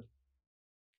to be together.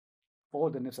 All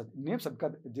the names are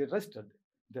because they registered.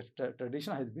 The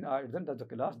tradition has been at the end of the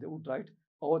class, they would write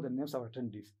all the names of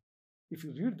attendees. If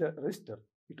you read the register,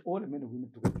 it all men and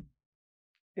women together.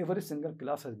 Every single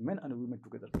class has men and women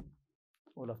together,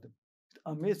 all of them.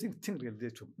 Amazing thing,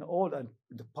 really. All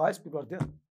the pious people are there.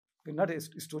 It's not a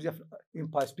story of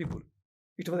impious people.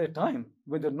 It was a time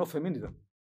when there was no feminism.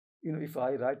 If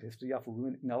I write history of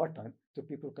women in our time, so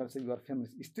people can say you are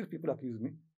feminist. Still, people accuse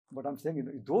me. But I'm saying,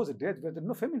 in those days where there was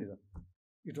no feminism,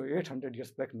 it was 800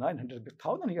 years back, 900 back,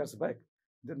 1,000 years back.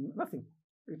 There's nothing.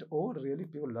 It all really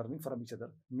people learning from each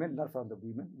other. Men learn from the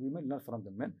women learn from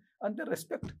the men, and they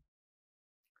respect.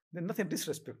 There's nothing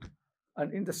disrespect.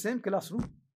 And in the same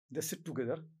classroom, they sit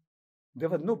together. There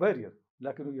was no barrier.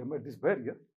 Like you have made this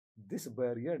barrier. This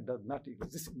barrier does not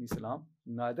exist in Islam,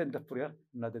 neither in the prayer,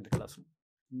 neither in the classroom.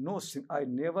 I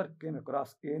never came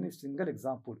across any single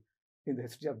example in the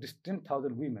history of these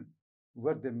 10,000 women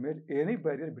where they made any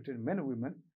barrier between men and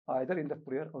women, either in the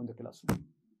prayer or in the classroom.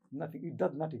 Nothing. It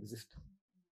does not exist.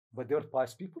 But they were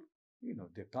pious people.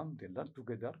 They come, they learn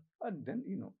together, and then,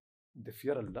 they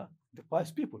fear Allah. The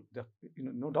pious people,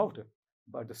 no doubt.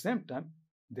 But at the same time,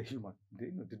 they're human.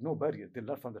 There's no barrier. They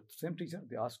learn from the same teacher.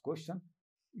 They ask questions,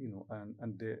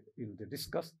 and they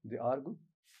discuss, they argue.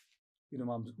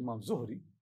 Imam Zuhri,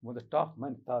 one of the top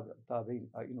men, Tabi'in,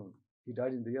 he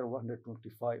died in the year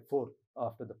 124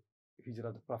 after the Hijrah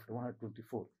of the Prophet,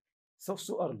 124.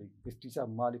 so early. His teacher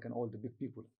Malik and all the big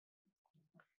people.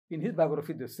 In his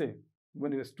biography, they say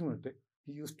when he was a student,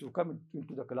 he used to come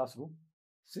into the classroom,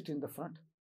 sit in the front.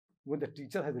 When the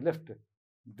teacher has left,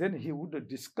 then he would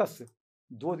discuss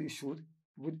those issues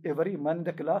with every man in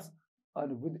the class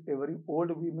and with every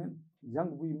old women,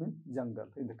 young girl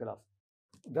in the class.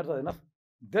 That was enough.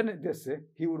 Then they say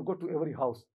he would go to every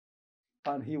house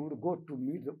and he would go to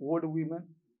meet the old women,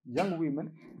 young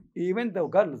women, even the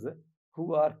girls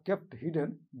who are kept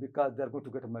hidden because they are going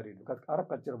to get married. Because Arab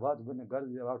culture was when a girl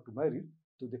is about to marry,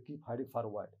 so they keep hiding for a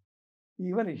while.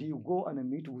 Even he go and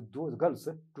meet with those girls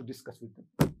to discuss with them.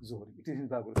 Zohri. It is his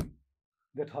biography.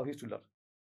 That's how he used to learn.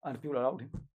 And people allowed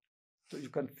him. So you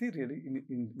can see really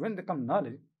when they come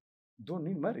knowledge, don't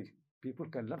need marriage. People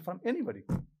can learn from anybody.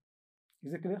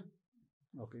 Is it clear?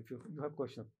 Okay, if you have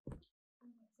questions.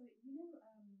 So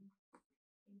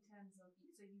in terms of,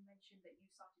 so you mentioned that you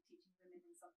started teaching women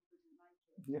and some people didn't like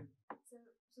it. Yeah. So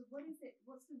what is it?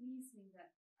 What's the reasoning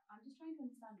that I'm just trying to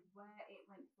understand where it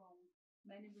went from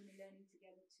men and women learning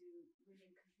together to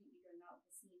women completely going out of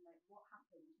the scene? Like, what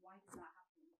happened? Why did that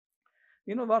happen?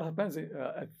 You know what happens?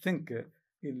 I think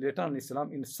in later in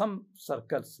Islam, in some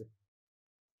circles,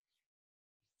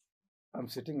 I'm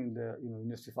sitting in the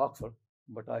University of Oxford,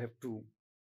 but I have to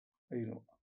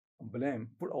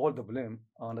put all the blame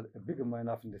on a big man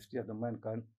of the history of the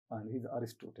mankind, and he's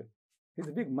Aristotle. He's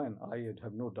a big man. I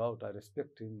have no doubt. I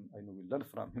respect him. I know we learn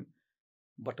from him.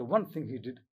 But one thing he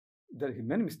did, there are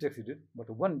many mistakes he did, but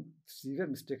one serious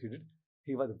mistake he did,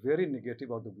 he was very negative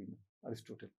about the women,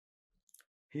 Aristotle.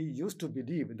 He used to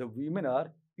believe the women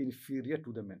are inferior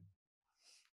to the men.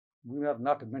 Women are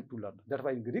not meant to learn. That's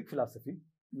why in Greek philosophy,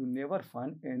 you never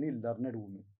find any learned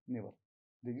women. Never.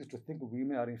 They used to think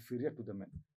women are inferior to the men.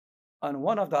 And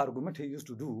one of the arguments he used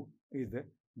to do is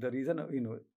the reason,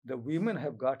 the women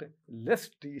have got less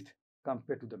teeth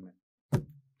compared to the men.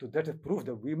 So that is proof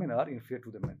that women are inferior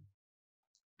to the men.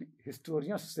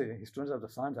 Historians of the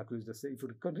science actually, they say, if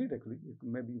you can read actually,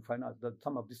 maybe you find out that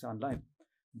some of this online,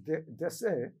 they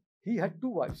say he had 2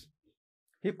 wives.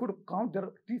 He could count their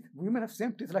teeth. Women have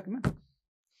same teeth like men.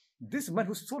 This man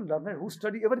who's so learned, who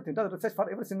study everything, does research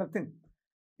for every single thing.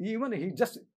 Even he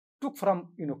just took from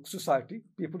society,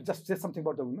 people just say something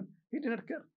about the women. He didn't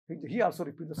care. He also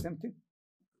repeated the same thing.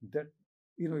 That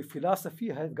philosophy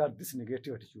has got this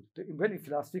negative attitude. When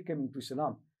philosophy came into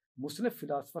Islam, Muslim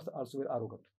philosophers also were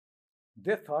arrogant.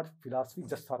 They thought philosophy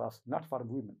just for us, not for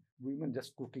women. Women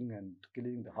just cooking and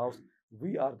cleaning the house.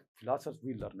 We are philosophers,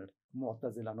 we learned.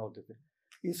 Mu'tazila and all this.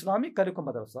 Islamic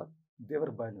curriculum madrasa, they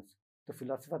were balanced. The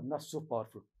philosophy was not so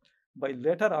powerful. But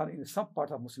later on, in some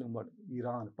part of Muslim world,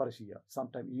 Iran, Persia,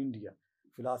 sometime India,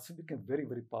 philosophy became very,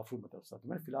 very powerful madrasa.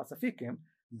 When philosophy came,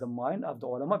 the mind of the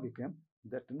ulama became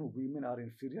that women are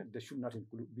inferior, they should not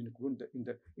be included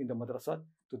in the madrasa.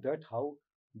 So that's how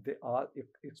they are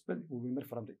expelled women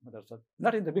from the madrasa.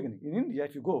 Not in the beginning. In India,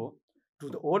 if you go to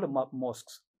the old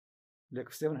mosques,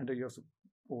 like 700 years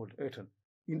old, 800,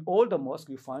 in all the mosques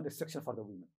you find a section for the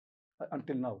women.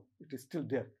 Until now, it is still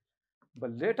there.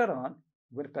 But later on,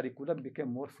 when curriculum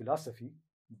became more philosophy,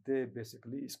 they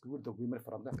basically exclude the women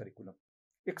from the curriculum.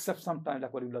 Except sometimes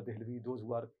like Waliullah Dehlvi, those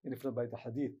who are influenced by the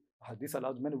hadith. Hadith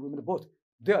allows men and women both.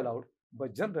 They allowed.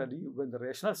 But generally, when the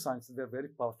rational sciences were very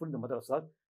powerful in the madrasas,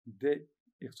 they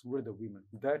excluded the women.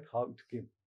 That's how it came.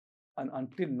 And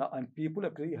until now, and people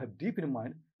actually have deep in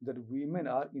mind that women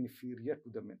are inferior to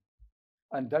the men.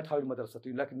 And that's how in madrasa,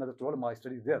 like another problem I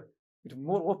studied there, it's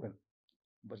more open.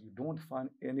 But you don't find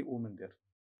any woman there.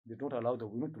 They don't allow the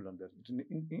women to learn there.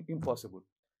 It's impossible.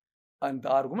 And the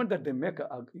argument that they make,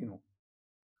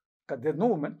 because there's no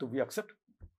woman to be accepted.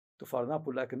 So for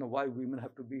example, like, why women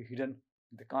have to be hidden,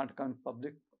 they can't come in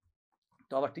public.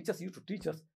 So our teachers used to teach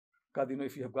us, because,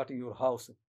 if you have got in your house,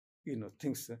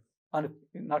 things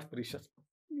not precious,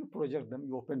 you project them,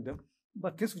 you open them.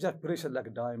 But things which are precious,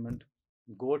 like diamond,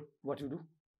 gold, what you do?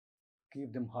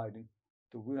 Keep them hiding.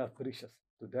 So we are precious.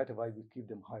 So that's why we keep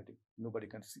them hiding. Nobody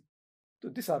can see. So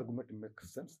this argument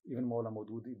makes sense. Even Maula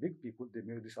Maududi, big people, they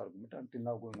make this argument until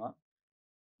now going on.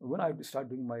 When I start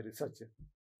doing my research,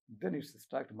 then it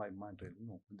struck my mind, really,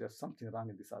 no, there's something wrong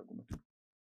in this argument.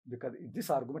 Because this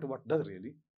argument, what does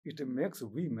really, it makes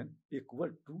women equal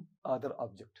to other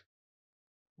object.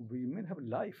 Women have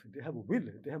life, they have will,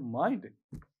 they have mind.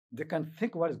 They can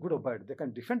think what is good or bad. They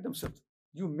can defend themselves.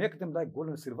 You make them like gold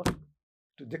and silver.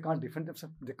 So they can't defend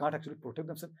themselves. They can't actually protect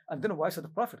themselves. And then wives of the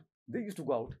Prophet, they used to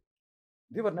go out.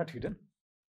 They were not hidden.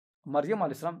 Maryam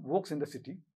alayhi salam walks in the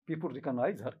city. People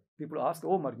recognize her. People ask,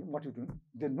 oh Maryam, what are you doing?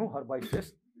 They know her by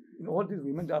face. All these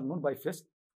women, they are known by face.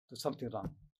 So something wrong.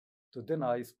 So then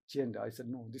I changed. I said,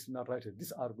 no, this is not right.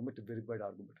 This argument is a very bad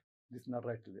argument. This is not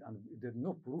right today. And there's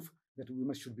no proof that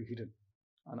women should be hidden.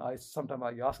 And sometimes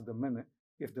I ask the men,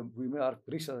 if the women are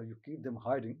precious, you keep them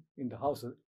hiding in the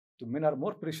houses, the men are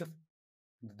more precious.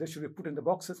 They should be put in the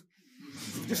boxes.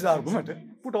 This is the argument.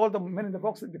 Put all the men in the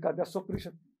boxes because they are so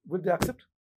precious. Will they accept?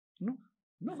 No.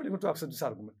 Nobody will accept this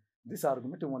argument. This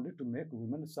argument is only to make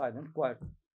women silent, quiet.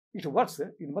 It works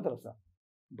in madrasa,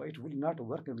 but it will not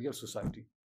work in real society.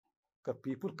 Because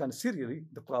people can see really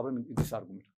the problem in this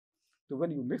argument. So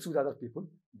when you mix with other people,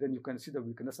 then you can see the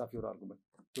weakness of your argument.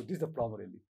 So this is the problem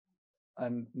really.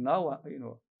 And now,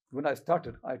 when I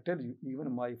started, I tell you,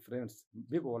 even my friends,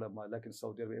 big ulama, like in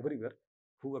Saudi Arabia, everywhere,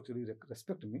 who actually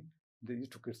respect me, they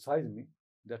used to criticize me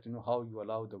that, how you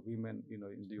allow the women,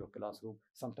 in your classroom.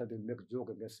 Sometimes they make joke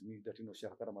against me that,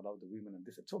 Sheikh Karam allowed the women and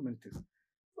this and so many things.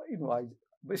 But,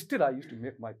 but still I used to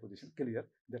make my position clear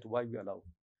that why we allow.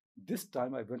 This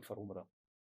time I went for Umrah.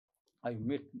 I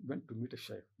went to meet a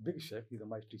sheikh, big sheikh, he's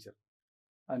my teacher.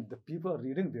 And the people are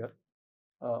reading there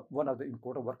one of the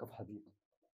important work of hadith.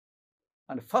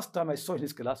 And first time I saw in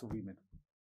his class women.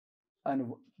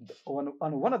 And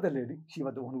one of the lady, she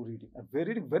was the one who reading. And they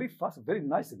reading very fast, very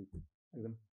nicely.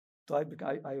 So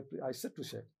I said to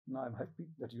Sheikh, now I'm happy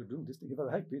that you're doing this. He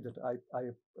was happy that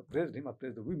I praised him, I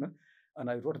praised the women, and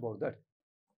I wrote about that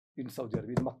in Saudi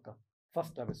Arabia, in Makkah.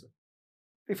 First time I said,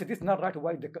 if it is not right,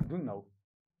 why they doing now?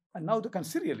 And now they can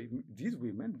see really, these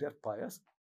women, they're pious,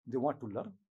 they want to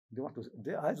learn,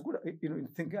 they are as good, in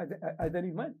thinking as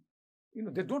any man.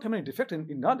 They don't have any defect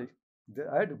in knowledge. They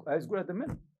are as good as the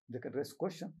men. They can raise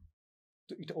question.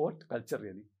 So it all culture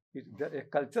really. A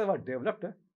culture was developed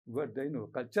where the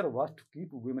culture was to keep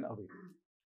women away.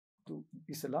 So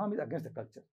Islam is against the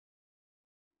culture.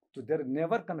 So there is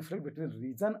never conflict between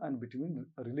reason and between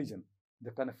religion.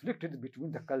 The conflict is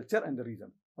between the culture and the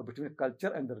reason, or between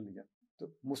culture and the religion. So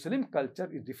Muslim culture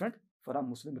is different from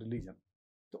Muslim religion.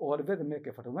 So always make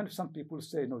effort. When some people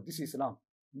say, no, this is Islam,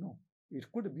 no, it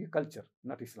could be culture,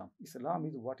 not Islam. Islam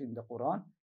is what in the Quran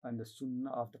and the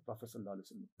Sunnah of the Prophet sallallahu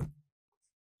alaihi wasallam.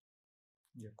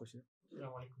 Yeah, question.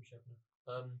 Assalamu alaikum, Shaykhna.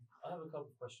 I have a couple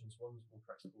of questions. One's more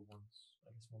practical, one's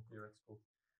I guess more theoretical.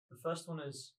 The first one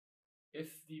is,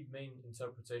 if the main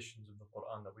interpretations of the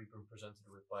Quran that we've been presented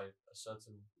with by a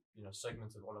certain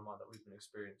segment of ulama that we've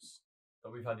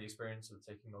had the experience of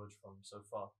taking knowledge from so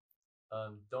far,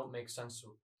 don't make sense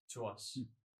to us,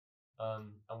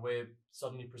 and we're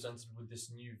suddenly presented with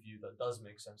this new view that does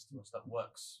make sense to us, that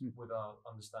works with our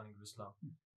understanding of Islam,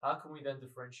 how can we then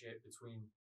differentiate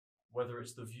between whether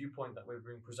it's the viewpoint that we're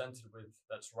being presented with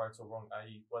that's right or wrong,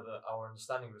 i.e. whether our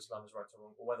understanding of Islam is right or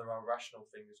wrong, or whether our rational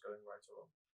thing is going right or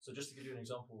wrong? So just to give you an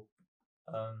example,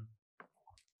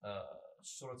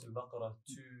 Surah Al-Baqarah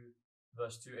 2,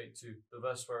 verse 282, the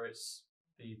verse where it's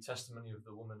the testimony of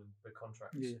the woman in the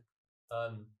contracts. Yeah.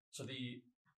 So the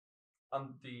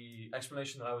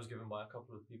explanation that I was given by a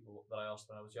couple of people that I asked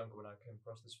when I was younger, when I came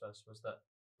across this verse, was that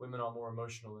women are more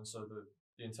emotional, and so the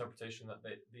interpretation that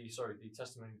the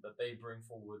testimony that they bring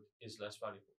forward is less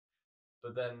valuable.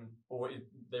 But then,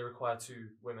 they require two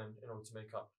women in order to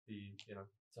make up the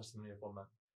testimony of one man.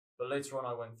 But later on,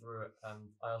 I went through it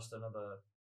and I asked another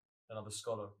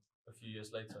scholar a few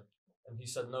years later, and he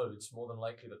said no, it's more than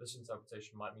likely that this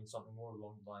interpretation might mean something more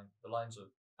along the lines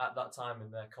of, at that time in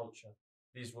their culture,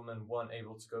 these women weren't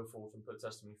able to go forth and put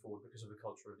testimony forward because of the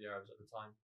culture of the Arabs at the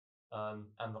time.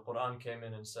 And the Quran came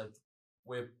in and said,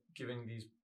 we're giving these,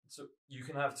 so you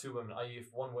can have two women, i.e.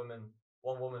 if one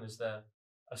woman is there,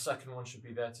 a second one should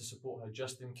be there to support her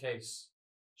just in case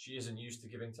she isn't used to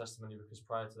giving testimony, because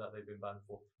prior to that they've been banned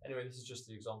for. Anyway, this is just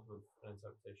the example of an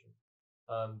interpretation.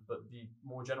 But the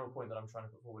more general point that I'm trying to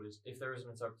put forward is, if there is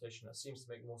an interpretation that seems to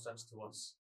make more sense to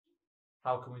us,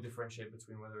 how can we differentiate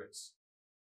between whether it's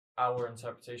our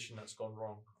interpretation that's gone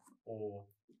wrong or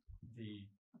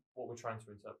what we're trying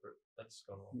to interpret that's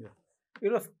gone wrong?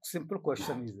 Yeah. Simple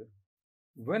question is,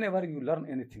 whenever you learn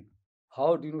anything,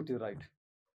 how do you know it is right?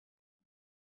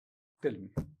 Tell me.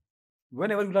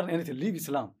 Whenever you learn anything, leave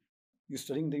Islam, you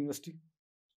studying in the university,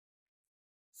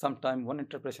 sometime one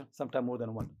interpretation, sometime more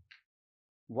than one.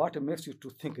 What makes you to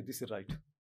think this is right?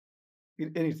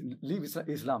 In anything, leave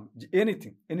Islam,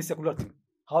 anything, any secular thing.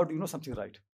 How do you know something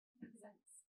right?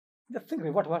 Just think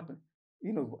what happened.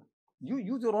 You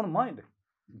use your own mind.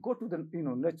 Go to the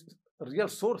real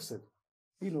sources,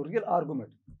 real argument.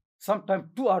 Sometimes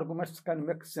two arguments can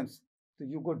make sense. So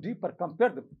you go deeper, compare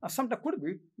them. And sometimes could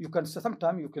be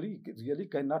sometimes you really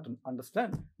cannot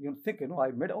understand. You think,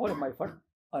 I made all of my effort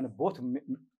and both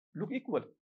look equal.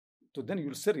 So then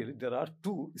you'll say really there are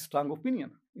two strong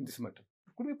opinions in this matter.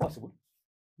 It could be possible.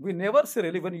 We never say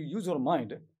really when you use your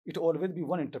mind, it always be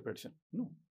one interpretation.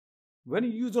 No. When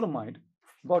you use your mind,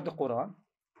 about the Quran,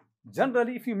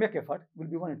 generally, if you make effort, will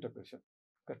be one interpretation.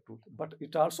 But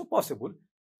it also possible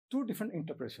two different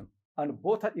interpretation, and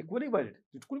both are equally valid.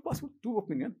 It could be possible two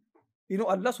opinion.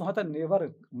 Allah subhanahu wa ta'ala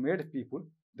never made people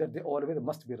that they always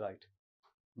must be right.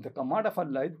 The command of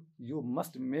Allah is you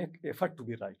must make effort to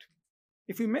be right.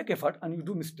 If you make effort and you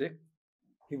do mistake,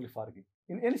 He will forgive.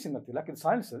 In any single thing, like in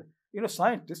science,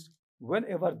 scientists,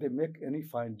 whenever they make any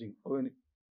finding or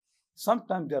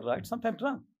sometimes they're right, sometimes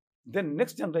wrong. Then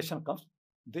next generation comes,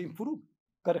 they improve,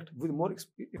 correct, with more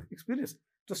experience.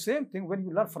 So same thing when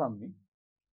you learn from me,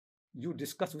 you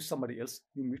discuss with somebody else,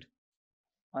 you meet,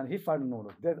 and he finds no,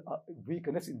 there's a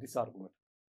weakness in this argument.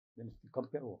 Then you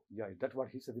compare, oh, yeah, that's what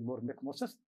he said, make more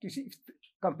sense. You see,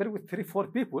 compare with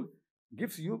 3-4 people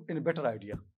gives you a better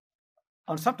idea.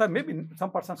 And sometimes maybe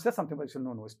some person says something, but you say,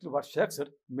 no, still what Sheikh said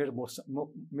make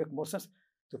more sense.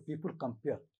 So people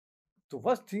compare. So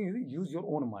first thing is use your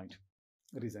own mind.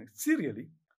 Reason. Seriously,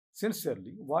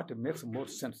 sincerely, what makes more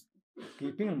sense?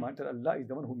 Keeping in mind that Allah is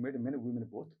the one who made men and women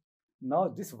both. Now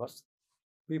this verse,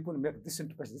 people make this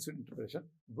interpretation.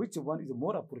 Which one is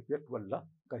more appropriate to Allah?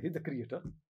 Because He is the Creator,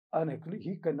 and actually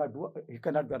He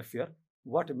cannot be unfair.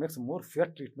 What makes more fair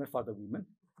treatment for the women?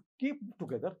 Keep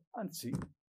together and see.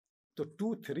 So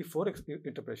 2, 3, 4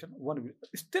 interpretation. One will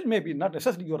still maybe not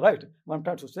necessarily you're right. What I'm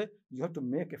trying to say, you have to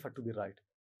make effort to be right.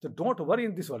 So don't worry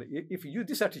in this world. If you use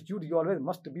this attitude, you always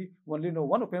must be only know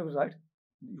one opinion is right.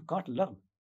 You can't learn.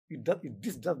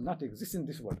 This does not exist in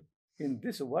this world. In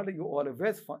this world, you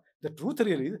always find the truth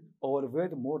really is always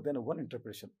more than one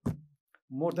interpretation,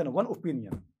 more than one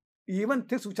opinion. Even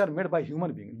things which are made by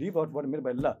human being, leave out what made by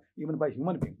Allah, even by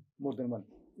human being, more than one.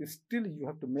 Still you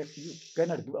have to make, you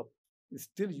cannot give up.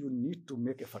 Still you need to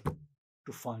make effort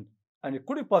to find. And it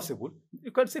could be possible,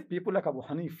 you can see people like Abu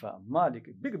Hanifa, Malik,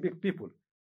 big people,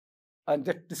 and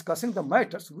they're discussing the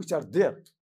matters which are there.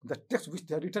 The text which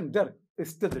they are written there is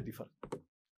still they differ.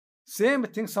 Same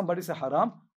thing, somebody say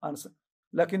haram, and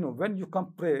like when you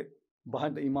come pray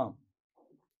behind the Imam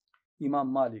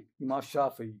Malik, Imam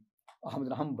Shafi'i, Ahmad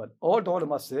bin Hanbal, all the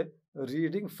ulama say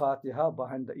reading Fatiha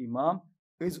behind the Imam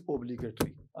is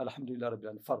obligatory. Alhamdulillah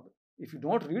Rabbil Alamin, fard. If you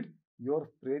don't read, your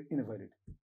prayer invalid.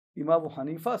 Imam Abu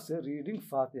Hanifa say reading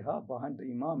Fatiha behind the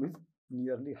Imam is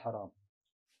nearly haram.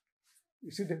 You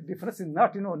see the difference is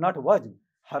not, not wajib,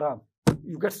 haram.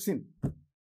 You get sin.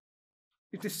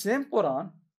 It is same Quran,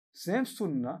 same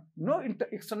Sunnah, no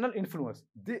external influence.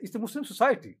 It's a Muslim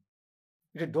society.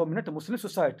 It is a dominant Muslim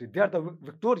society. They are the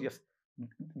victorious.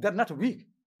 They are not weak.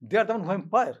 They are the one who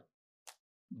empire.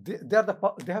 They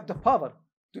have the power.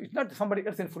 It's not somebody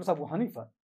else influence Abu Hanifa.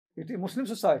 It is Muslim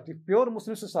society, pure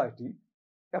Muslim society,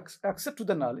 except to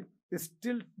the knowledge, is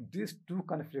still these two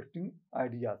conflicting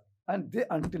ideas. And they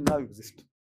until now exist.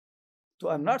 So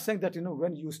I'm not saying that,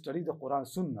 when you study the Quran,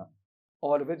 Sunnah,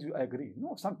 always you agree.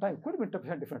 No, sometimes could be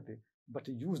interpreted differently, but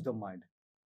use the mind.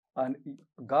 And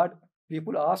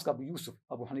people ask Abu Yusuf,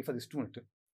 Abu Hanifa's student,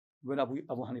 when Abu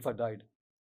Hanifa died,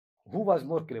 who was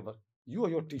more clever, you or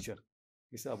your teacher?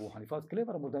 He said, Abu Hanifa was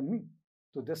clever more than me.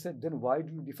 So they said, then why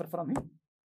do you differ from him?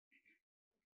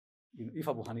 If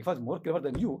Abu Hanifa is more clever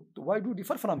than you, so why do you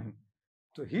differ from him?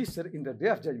 So he said, in the day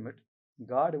of judgment,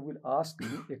 God will ask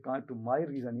me according to my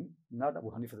reasoning, not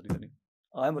Abu Hanifa's reasoning.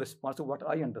 I am responsible for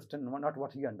what I understand, not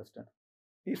what he understands.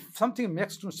 If something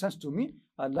makes sense to me,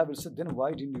 Allah will say, then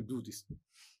why didn't you do this?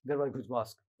 That's why he will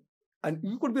ask. And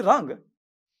you could be wrong.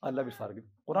 Allah will forgive.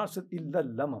 Quran said, Illa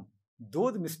lamam.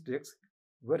 Those mistakes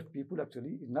where people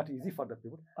actually, it's not easy for the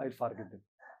people, I will forgive them.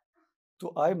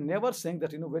 So I am never saying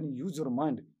that, when you use your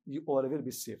mind, you always will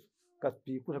be safe. Because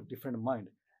people have different mind.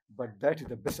 But that is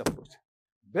the best approach.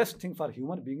 Best thing for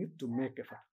human being is to make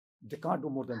effort. They can't do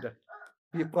more than that.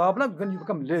 The problem when you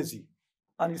become lazy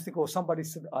and you think, oh, somebody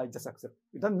said, I just accept.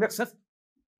 It doesn't make sense.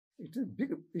 It is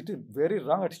big. It is very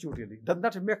wrong attitude really. Does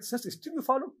not make sense. Still you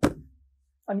follow.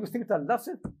 And you think that Allah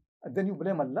said, and then you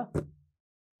blame Allah.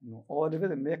 No, always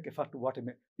make effort to what it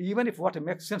makes. Even if what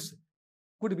makes sense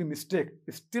could be mistake,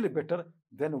 it's still better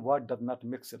than what does not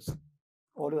make sense.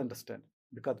 Always understand.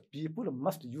 Because people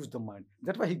must use the mind.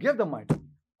 That's why He gave the mind.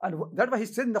 And that's why He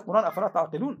said in the Quran, أَفَلَا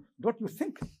تَعْقِلُونَ, don't you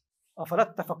think?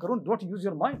 أَفَلَا تَفَكَّرُونَ, don't use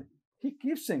your mind. He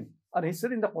keeps saying, and He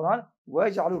said in the Quran,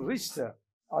 وَيَجْعَلُ الرِّجْسَ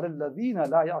عَلَى الَّذِينَ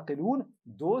لَا يَعْقِلُونَ,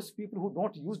 those people who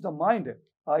don't use the mind,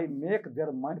 I make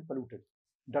their mind polluted,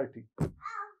 dirty.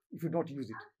 If you don't use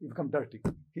it, you become dirty.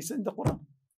 He said in the Quran,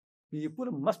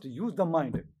 people must use the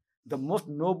mind. The most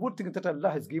noble thing that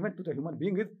Allah has given to the human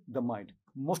being is the mind.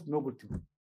 Most noble thing.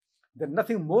 There's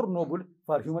nothing more noble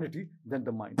for humanity than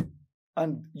the mind.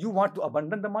 And you want to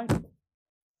abandon the mind?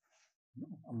 No,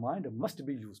 a mind must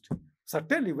be used.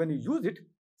 Certainly when you use it,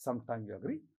 sometimes you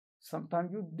agree,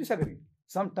 Sometimes you disagree.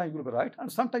 Sometimes you will be right,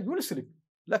 and sometimes you will slip.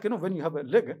 Like, when you have a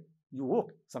leg, you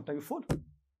walk, sometimes you fall.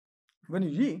 When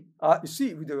you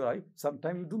see with your eye,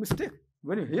 sometimes you do mistake.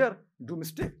 When you hear, you do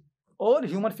mistake. All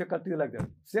human faculties like that.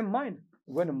 Same mind.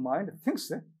 When mind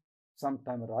thinks,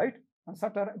 sometimes right, and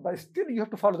sometimes, but still you have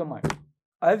to follow the mind.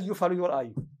 As you follow your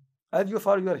eye, as you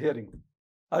follow your hearing,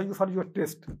 as you follow your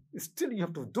taste, still you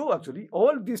have to do actually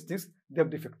all these things, they have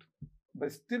defect.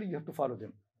 But still you have to follow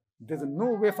them. There's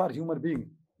no way for human being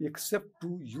except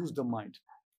to use the mind.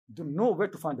 There's no way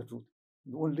to find the truth.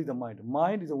 Only the mind.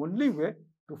 Mind is the only way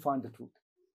to find the truth.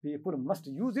 People must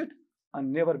use it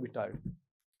and never be tired.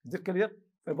 Is it clear?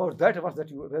 About that verse that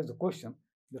you raised the question,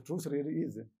 the truth really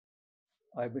is,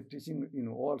 I've been teaching,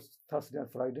 all Thursday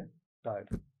and Friday, tired.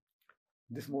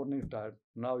 This morning tired.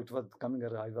 Now it was coming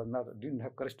here. Didn't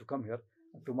have courage to come here.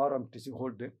 Tomorrow I'm teaching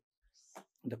whole day.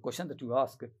 The question that you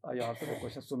ask, I answer the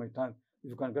question so many times. If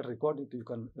you can get recording, you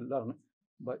can learn.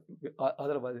 But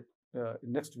otherwise,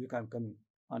 next week I'm coming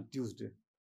on Tuesday,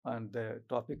 and the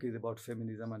topic is about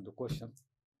feminism and the question.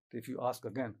 If you ask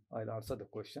again, I'll answer the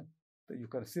question. So you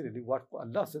can see really what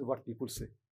Allah says, what people say.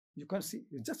 You can see,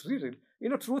 just read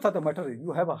it. Truth of the matter is,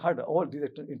 you have heard all these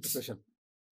interpretation.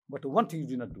 But one thing you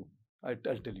do not do, I'll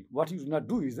tell you. What you do not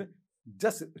do is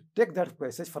just take that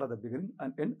passage from the beginning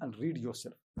and end and read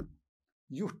yourself.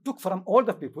 You took from all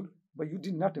the people, but you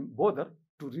did not bother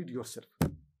to read yourself.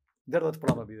 That was the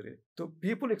problem. So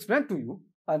people explain to you,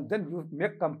 and then you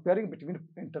make comparing between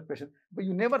interpretation, but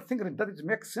you never think that it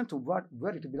makes sense to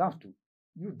where it belongs to.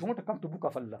 You don't come to Book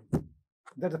of Allah.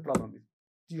 That's the problem.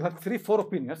 You have 3-4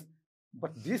 opinions,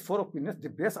 but these 4 opinions, they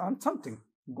base on something.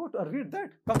 Go to read that,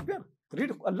 compare.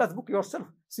 Read Allah's book yourself.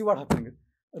 See what happening.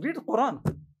 Read Quran.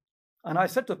 And I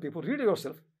said to people, read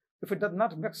yourself. If it does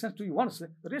not make sense to you once,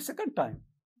 read second time.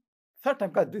 Third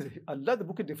time, because Allah's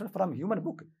book is different from human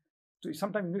book. So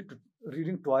sometimes you need to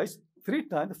reading twice, 3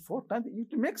 times, 4 times,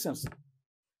 it makes sense.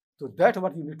 So that's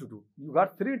what you need to do. You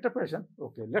got 3 interpretations.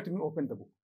 Okay, let me open the book.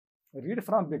 Read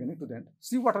from beginning to the end.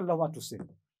 See what Allah wants to say.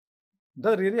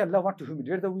 Does really Allah want to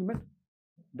humiliate the women?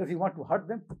 Does He want to hurt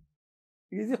them?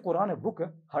 Is the Quran a book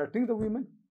hurting the women?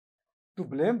 To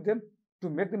blame them? To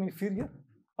make them inferior?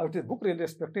 Or it is a book really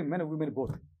respecting men and women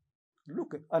both?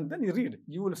 Look, and then you read.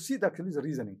 You will see that actually the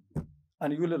reasoning.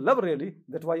 And you will love really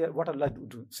that what Allah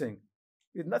is saying.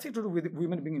 It's nothing to do with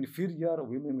women being inferior,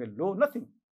 women being low, nothing.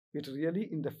 It's really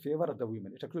in the favor of the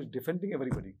women. It's actually defending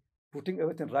everybody, putting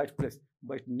everything in the right place.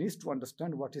 But it needs to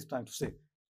understand what He's trying to say.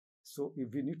 So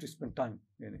we need to spend time.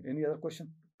 Any other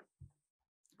question?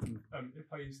 If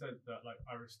how you said that like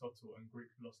Aristotle and Greek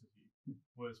philosophy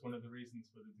was one of the reasons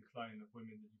for the decline of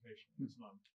women's education in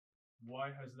Islam, why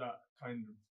has that kind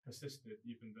of persisted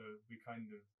even though we kind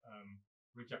of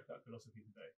reject that philosophy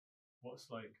today? What's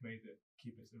made it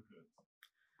keep its influence?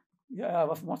 Yeah,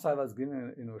 once I was giving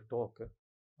a talk,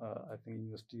 I think in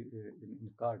university in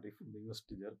Cardiff, in the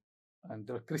university there, and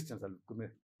there were Christians.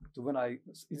 So when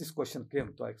this question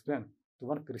came, to explain to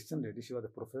one Christian lady, she was a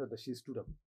professor, that she stood up.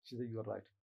 She said, "You are right.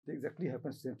 It exactly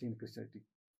happens same thing in Christianity.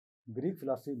 Greek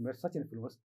philosophy made such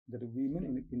influence that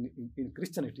women in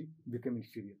Christianity became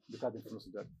inferior because of the influence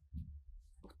of that.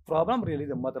 Problem really,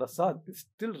 the madrasa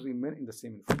still remain in the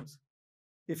same influence.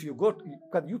 If you go,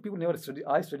 because you people never study,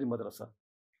 I studied madrasa.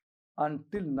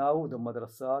 Until now, the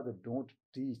madrasa, they don't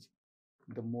teach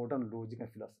the modern logic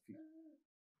and philosophy.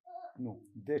 No,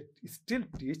 they still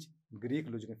teach Greek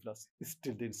logic and philosophy.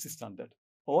 Still, they insist on that.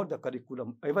 All the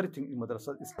curriculum, everything in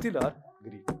madrasa still are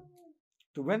Greek.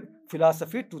 So when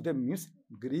philosophy to them means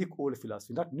Greek old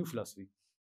philosophy, not new philosophy.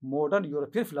 Modern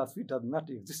European philosophy does not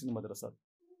exist in madrasa.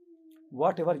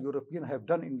 Whatever Europeans have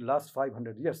done in the last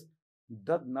 500 years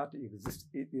does not exist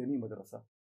in any madrasa.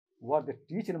 What they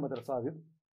teach in madrasa is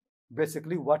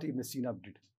basically what Ibn Sina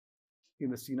did.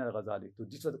 Ibn Sina and Ghazali. So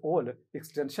this was all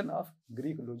extension of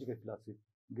Greek logic and philosophy.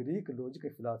 Greek logic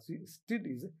and philosophy still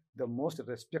is the most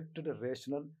respected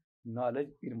rational knowledge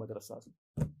in madrasas.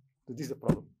 So this is the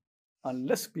problem.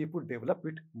 Unless people develop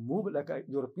it, move like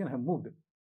Europeans have moved,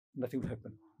 nothing will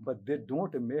happen. But they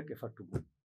don't make effort to move.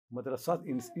 Madrasas,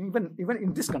 even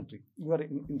in this country, you are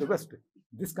in the West,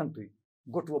 this country,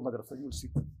 go to a madrasa, you will see.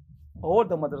 All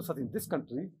the madrasas in this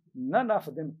country, none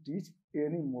of them teach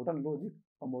any modern logic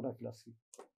or modern philosophy.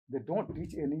 They don't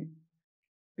teach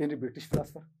any British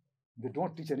philosopher. They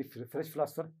don't teach any French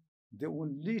philosopher. They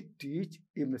only teach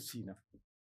Ibn Sina.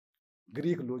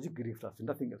 Greek logic, Greek philosophy,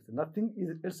 nothing else.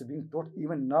 Nothing else being taught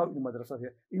even now in madrasa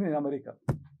here, even in America.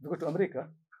 You go to America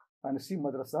and see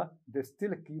madrasa, they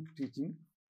still keep teaching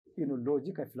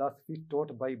logic and philosophy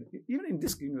taught by, even in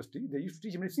this university, they used to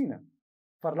teach Ibn Sina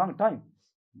for a long time.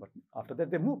 But after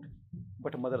that, they moved.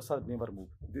 But madrasas never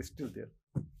moved. They're still there.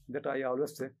 That I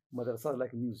always say, madrasa is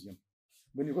like a museum.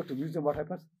 When you go to museum, what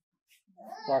happens?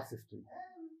 Past history.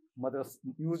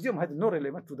 Museum has no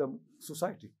relevance to the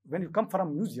society. When you come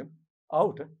from museum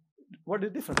out, what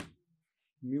is different?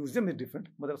 Museum is different.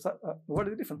 Madrasa, what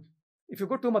is different? If you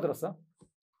go to madrasa,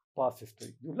 past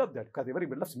history, you love that because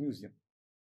everybody loves museum.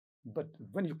 But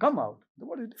when you come out,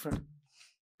 what is different?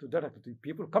 To that activity,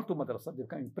 people come to madrasa, they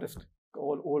become impressed.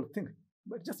 All old thing,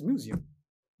 but just museum.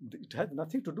 It has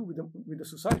nothing to do with the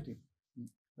society.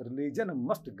 Religion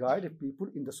must guide people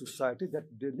in the society that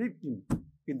they live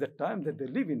in the time that they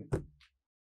live in.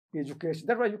 Education,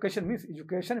 that's what education means.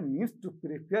 Education means to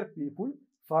prepare people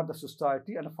for the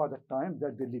society and for the time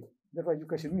that they live. That's what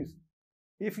education means.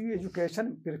 If your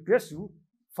education prepares you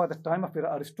for the time of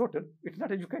Aristotle, it's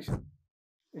not education.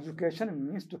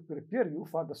 Education means to prepare you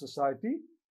for the society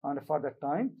and for the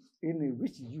time in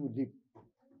which you live.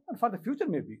 And for the future,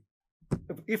 maybe.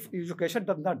 If education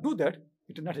does not do that,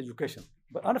 it is not education.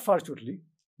 But unfortunately,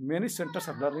 many centers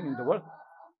of learning in the world,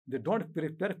 they don't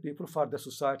prepare people for the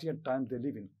society and time they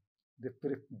live in.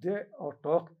 They are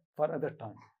talk for other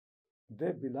time.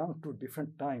 They belong to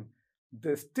different time.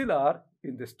 They still are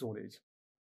in the Stone Age.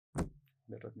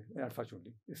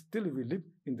 Unfortunately, still we live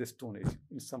in the Stone Age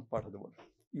in some part of the world,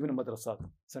 even madrasas,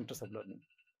 centers of learning.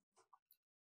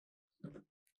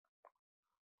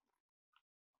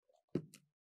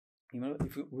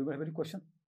 If we have any question?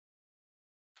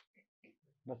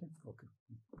 Nothing? Okay.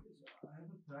 I have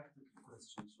a practical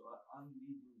question. So I'm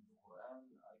reading the Quran.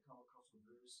 I come across a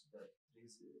verse that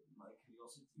raises my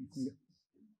curiosity. It's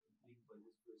intrigued by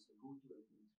this verse. I go to an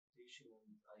interpretation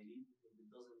and I read it, and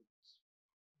it doesn't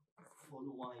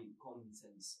follow my common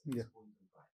sense at this point in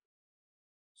time.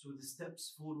 So the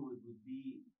steps forward would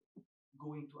be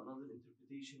going to another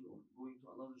interpretation or going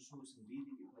to another source and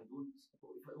reading. If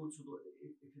I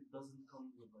it doesn't come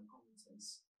with my common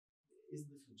sense, is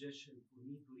the suggestion for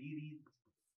me to reread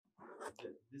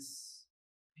this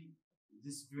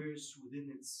verse within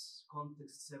its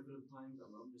context several times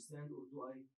and understand, or do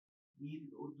I need,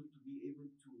 in order to be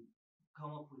able to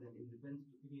come up with an independent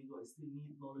opinion, do I still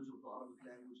need knowledge of the Arabic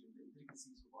language and the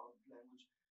intricacies of Arabic language,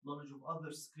 knowledge of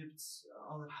other scripts,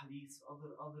 other hadiths,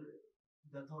 other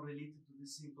that are related to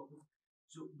this same topic?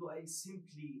 So do I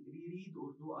simply reread,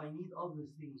 or do I need other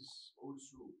things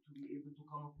also to be able to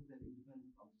come up with an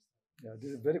independent understanding? Yeah,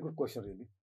 this is a very good question,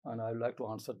 really. And I would like to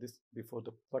answer this before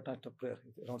the part of prayer,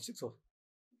 around 6 or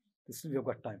this. We have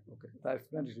got time. Okay, I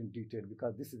explain it in detail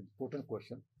because this is an important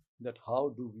question. That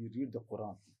how do we read the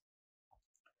Quran?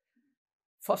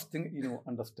 First thing,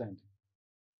 understand.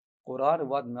 Quran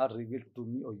was not revealed to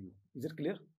me or you. Is it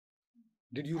clear?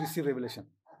 Did you receive revelation?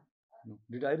 No.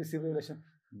 Did I receive revelation?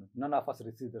 No. None of us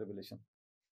received the revelation.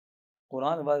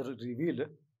 Quran was revealed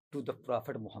to the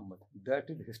Prophet Muhammad. That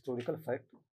is historical fact.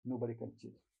 Nobody can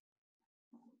change.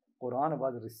 Quran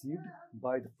was received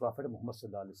by the Prophet Muhammad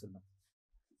sallallahu alaihi wasallam.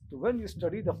 So when you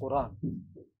study the Quran,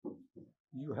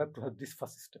 you have to have this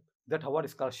first step. That's what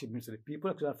scholarship means.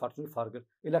 People unfortunately forget.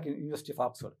 Like in University of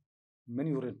Oxford,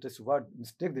 many Orientalists, what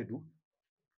mistake they do,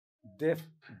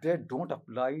 they don't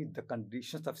apply the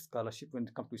conditions of scholarship when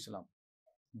it comes to Islam.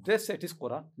 They say it is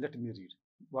Quran. Let me read.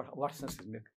 What sense is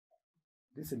make?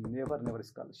 This is never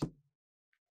scholarship.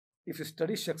 If you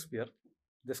study Shakespeare,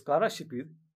 the scholarship is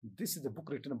this is the book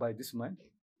written by this man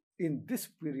in this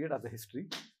period of the history,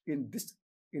 in this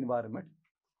environment.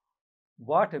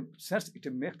 What sense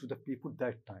it makes to the people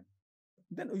that time.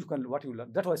 Then you can what you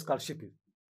learn. That's why scholarship is.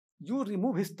 You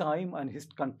remove his time and his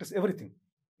context, everything,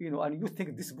 and you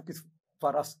think this book is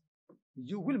for us.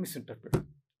 You will misinterpret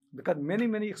because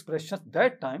many expressions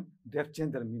that time they have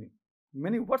changed their meaning.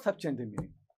 Many words have changed their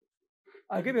meaning.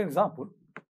 I'll give you an example,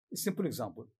 a simple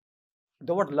example.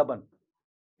 The word laban.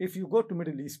 If you go to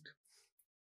Middle East,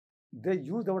 they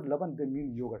use the word laban, they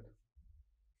mean yogurt.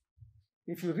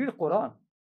 If you read Quran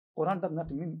does not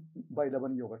mean by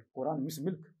laban yogurt. Quran means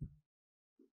milk.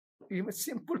 Even a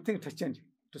simple thing to change.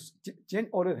 To change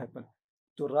always happen.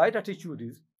 The right attitude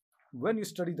is when you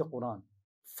study the Quran,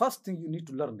 first thing you need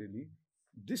to learn really,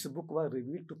 this book was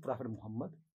revealed to Prophet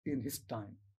Muhammad in his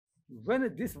time.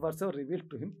 When this verse was revealed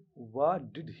to him,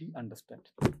 what did he understand?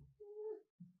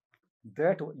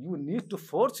 That you need to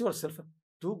force yourself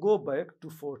to go back to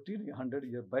 1400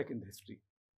 years back in the history.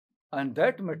 And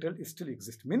that material still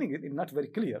exists. Meaning it is not very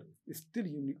clear. Still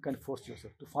you can force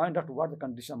yourself to find out what the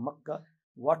condition of Makkah,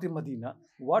 what is Medina,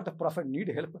 what the Prophet need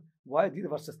help, why these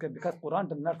verses came, because Quran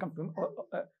did not come to him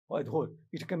as whole.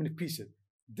 It came in pieces.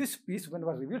 This piece, when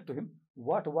was revealed to him,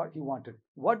 what he wanted,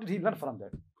 what did he learn from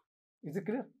that? Is it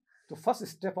clear? So first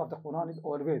step of the Quran is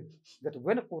always that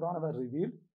when Quran was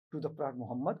revealed to the Prophet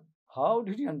Muhammad, how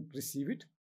did he receive it?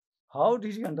 How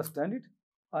did he understand it?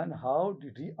 And how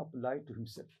did he apply it to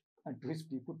himself and to his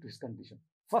people, to his condition?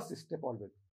 First step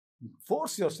always.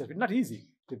 Force yourself. It's not easy.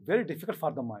 It's very difficult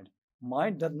for the mind.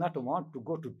 Mind does not want to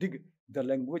go to dig the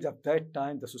language of that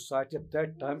time, the society of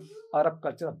that time, Arab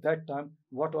culture of that time,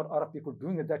 what were Arab people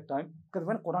doing at that time. Because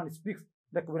when Quran speaks,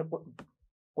 like when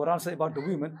Quran says about the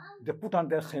women, they put on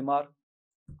their khimar.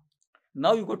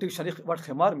 Now you go to Sharia, what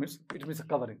khimar means, it means a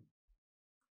covering.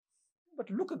 But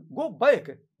look, go back.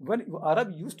 When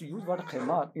Arab used to use word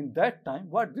khimar in that time,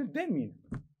 what did they mean?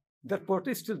 Their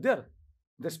poetry is still there.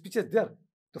 Their speech is there.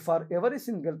 So for every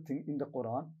single thing in the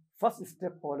Quran, first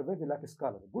step always like a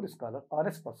scholar, good scholar,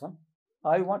 honest person.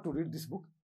 I want to read this book.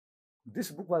 This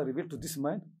book was revealed to this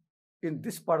man in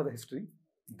this part of the history.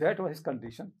 That was his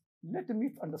condition. Let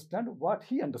me understand what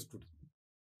he understood.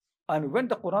 And when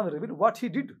the Quran revealed what he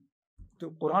did, the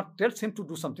Quran tells him to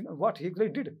do something and what he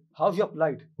really did, how he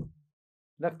applied.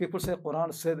 Like people say,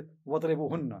 Quran said,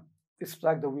 وَضْرِبُهُنَّ,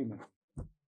 strike the women.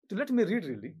 So let me read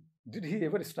really. Did he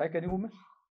ever strike any woman?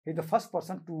 He's the first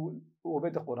person to obey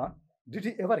the Quran. Did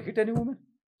he ever hit any woman?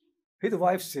 His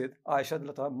wife said, Aisha,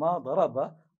 مَا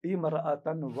ضَرَبَ إِمْرَأَةً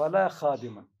وَلَا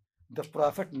خَادِمًا. The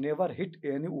Prophet never hit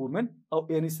any woman or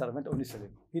any servant or any slave.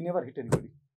 He never hit anybody.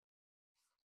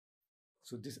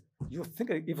 So this, you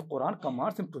think if Quran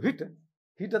commands him to hit,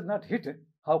 he does not hit,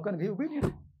 how can he be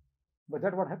obedient? But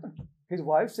that's what happened. His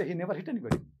wife said he never hit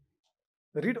anybody.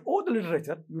 Read all the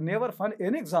literature, you never find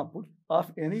any example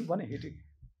of anyone hitting.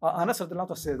 Anas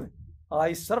said,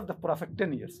 I served the Prophet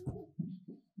 10 years,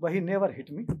 but he never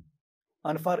hit me.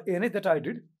 And for anything that I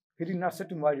did, he did not say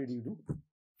to me, why did you do?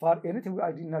 For anything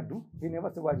I did not do, he never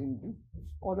said, why didn't you do?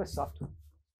 Always soft.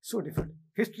 So different.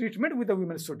 His treatment with the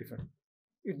women is so different.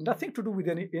 It's nothing to do with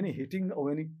any hitting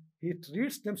or any, he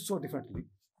treats them so differently.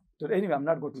 So anyway, I'm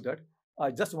not going to that.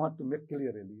 I just want to make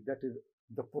clear really that is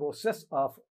the process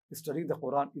of studying the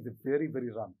Quran is very, very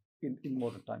wrong in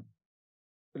modern time.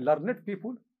 Learned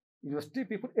people, university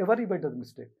people, everybody does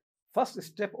mistake. First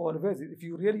step always is, if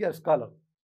you really are a scholar,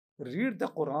 read the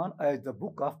Quran as the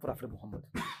book of Prophet Muhammad.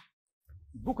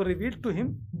 Book revealed to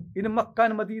him in Makkah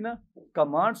and Medina,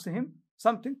 commands him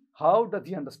something. How does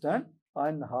he understand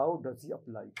and how does he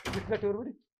apply? Is it clear to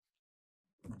everybody?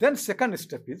 Then second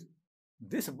step is,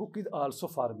 this book is also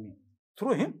for me.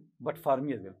 Through him, but for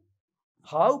me as well.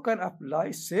 How can I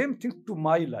apply same thing to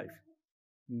my life?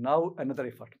 Now another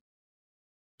effort.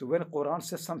 So when Quran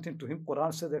says something to him,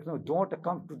 Quran says that no, don't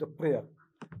come to the prayer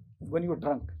when you're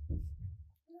drunk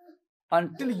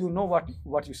until you know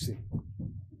what you say.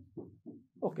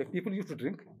 Okay, people used to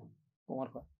drink.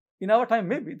 In our time,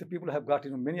 maybe the people have got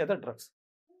many other drugs.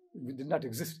 It did not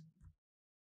exist.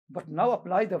 But now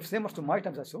apply the same as to my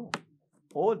times. I say,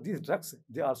 all these drugs,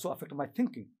 they also affect my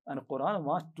thinking. And Quran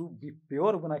wants to be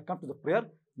pure when I come to the prayer.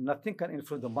 Nothing can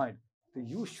influence the mind. So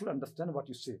you should understand what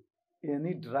you say.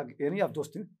 Any drug, any of those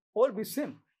things, all be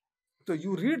same. So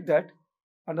you read that,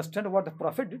 understand what the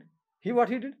Prophet did. What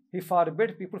he did, he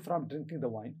forbade people from drinking the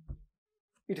wine.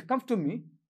 It comes to me,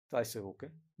 so I say, okay,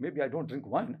 maybe I don't drink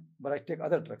wine, but I take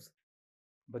other drugs.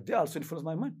 But they also influence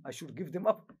my mind. I should give them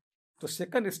up. So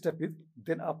second step is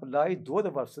then apply those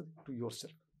verses to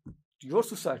yourself, to your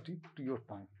society, to your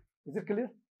time. Is it clear?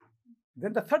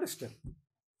 Then the third step,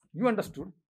 you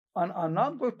understood, and I'm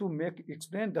now going to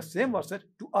explain the same verses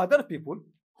to other people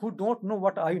who don't know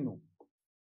what I know.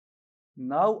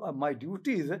 Now my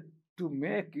duty is to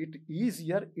make it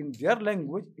easier in their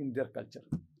language, in their culture.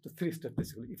 So three steps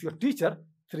basically. If you're a teacher,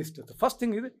 three steps. The first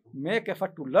thing is make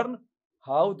effort to learn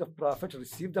how the Prophet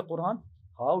received the Quran,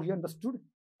 how he understood,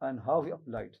 and how he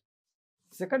applied.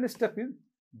 Second step is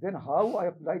then how I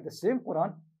apply the same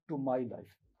Quran to my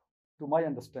life, to my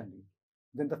understanding.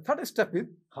 Then the third step is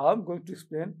how I'm going to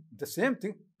explain the same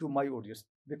thing to my audience.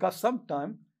 Because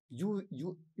sometimes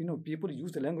people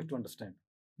use the language to understand.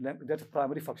 That's the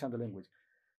primary function of the language.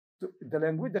 So the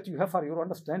language that you have for your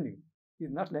understanding is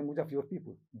not language of your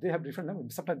people. They have different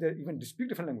language. Sometimes they even speak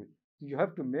different language. So you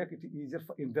have to make it easier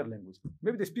in their language.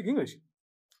 Maybe they speak English,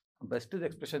 but still the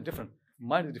expression is different.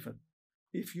 Mine is different.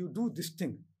 If you do this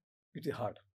thing, it is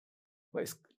hard.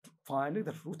 But finding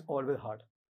the truth always hard.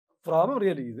 Problem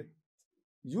really is,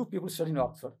 you people studying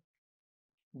Oxford,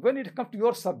 when it comes to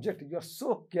your subject, you are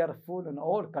so careful in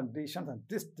all conditions and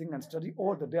this thing and study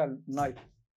all the day and night.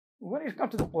 When it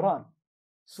comes to the Quran,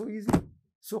 so easy,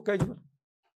 so casual.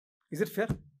 Is it fair?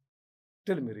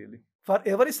 Tell me really. For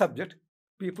every subject,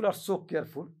 people are so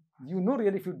careful. You know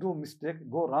really if you do mistake,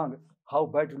 go wrong, how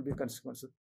bad will be consequences.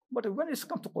 But when it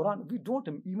comes to Quran, we don't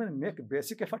even make a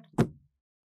basic effort.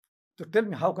 So tell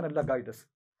me, how can Allah guide us?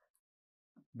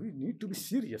 We need to be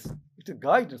serious. It's a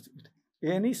guidance.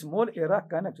 Any small error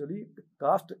can actually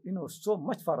cost, so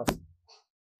much for us.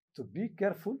 So be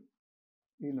careful,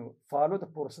 follow the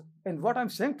process. And what I'm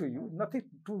saying to you, nothing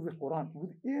to do with Quran,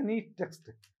 with any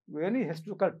text, with any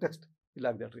historical text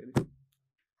like that really.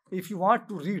 If you want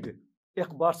to read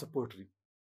Iqbal's poetry,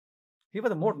 he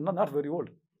was not very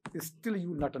old. Still, you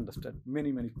will not understand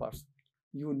many parts.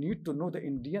 You need to know the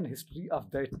Indian history of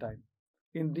that time,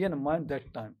 Indian mind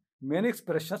that time. Many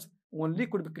expressions only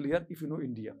could be clear if you know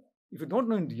India. If you don't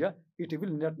know India, it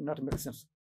will not make sense.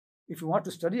 If you want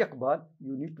to study Iqbal,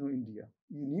 you need to know India.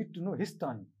 You need to know his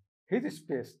time, his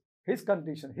space, his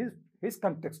condition, his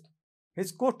context,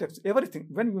 his context, everything.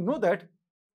 When you know that,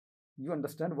 you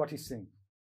understand what he's saying.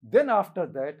 Then after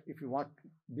that, if you want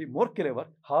to be more clever,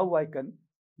 how I can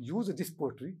use this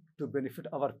poetry to benefit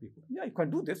our people. Yeah, you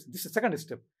can do this. This is the second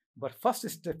step. But first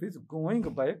step is going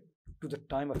back to the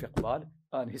time of Iqbal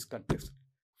and his context.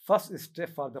 First step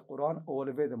for the Quran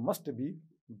always must be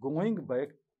going back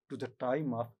to the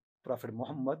time of Prophet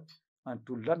Muhammad and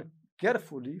to learn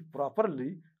carefully,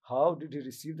 properly, how did he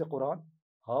receive the Quran,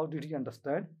 how did he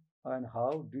understand, and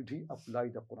how did he apply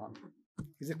the Quran.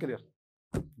 Is it clear?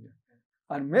 Yeah.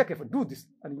 And make effort, do this,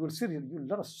 and you will see, you will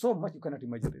learn so much you cannot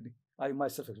imagine really. I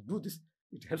myself do this,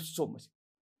 it helps so much.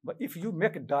 But if you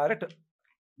make a direct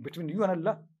between you and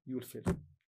Allah, you will fail.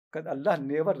 Because Allah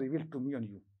never revealed to me and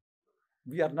you.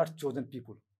 We are not chosen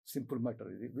people. Simple matter.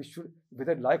 We should,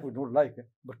 whether like we don't like,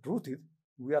 but truth is,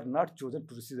 we are not chosen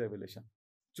to receive revelation.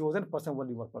 Chosen person,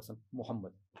 only one person,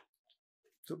 Muhammad.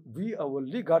 So we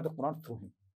only got the Quran through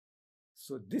him.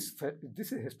 So this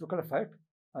is a historical fact,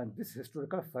 and this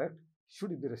historical fact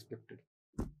should be respected.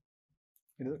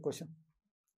 Another question?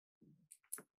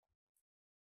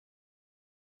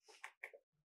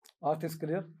 Are things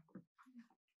clear?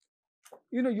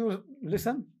 You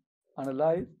listen,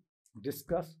 analyze,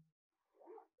 discuss,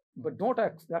 but don't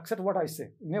accept what I say.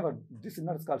 Never. This is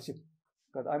not scholarship.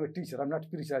 Because I'm a teacher, I'm not a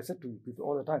preacher. I said to you people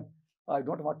all the time, I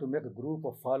don't want to make a group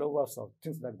of followers or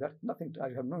things like that. Nothing. I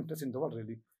have no interest in the world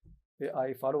really.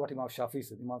 I follow what Imam Shafi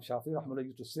said. Imam Shafi Rahmallah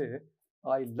used to say,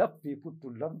 I love people to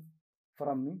learn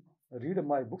from me, read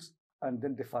my books, and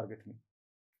then they forget me.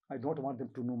 I don't want them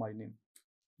to know my name.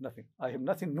 Nothing. I have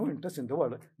no interest in the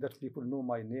world that people know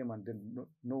my name and then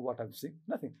know what I'm saying.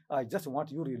 Nothing. I just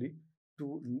want you really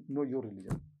to know your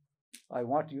religion. I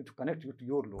want you to connect you to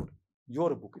your Lord,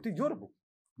 your book. It is your book,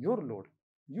 your Lord.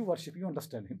 You worship, you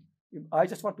understand him. I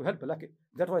just want to help. Like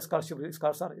that's why scholars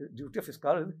are duty of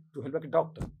scholars to help like a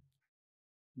doctor.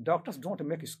 Doctors don't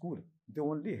make a school. They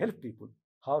only help people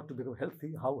how to become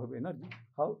healthy, how to have energy,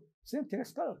 how same thing as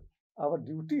scholar. Our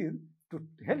duty is to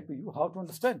help you how to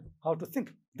understand, how to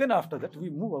think. Then after that, we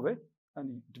move away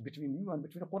and between you and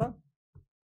between the Quran.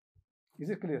 Is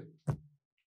it clear?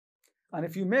 And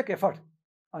if you make effort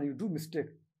and you do mistake,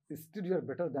 still you are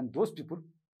better than those people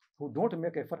who don't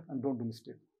make effort and don't do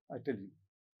mistake. I tell you.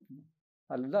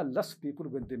 Allah loves people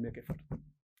when they make effort.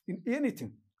 In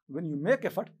anything, when you make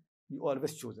effort, you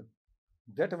always chosen.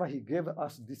 That's why he gave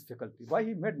us this faculty. Why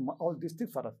he made all these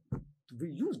things for us. We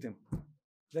use them.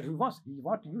 That he wants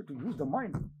you to use the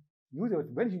mind. Use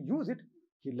it. When you use it,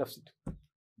 he loves it.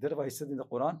 That's why he said in the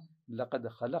Quran, لَقَدْ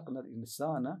خَلَقْنَا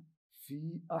الْإِنسَانَ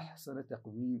فِي أَحْسَنِ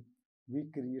تَقْوِيمٍ. We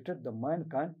created the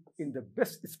mankind in the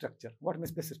best structure. What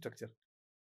means best structure?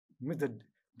 Means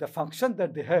the function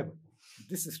that they have,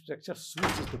 this structure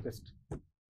suits it the best.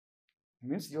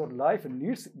 Means your life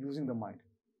needs using the mind.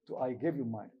 So I gave you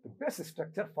mind, the best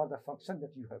structure for the function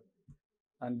that you have.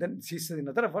 And then she says in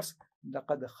another verse,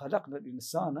 لَقَدْ خَلَقْنَا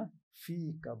الْإِنسَانَ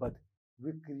فِي كَبَدٍ.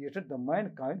 We created the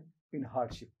mankind in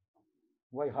hardship.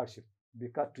 Why hardship?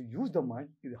 Because to use the mind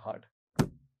is hard.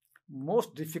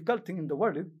 Most difficult thing in the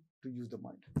world is to use the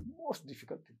mind. Most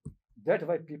difficult thing. That's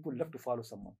why people love to follow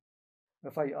someone.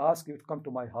 If I ask you to come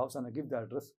to my house and I give the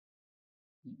address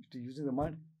to using the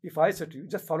mind, if I say to you,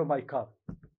 just follow my car,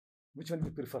 which one do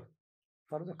you prefer?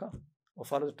 Follow the car or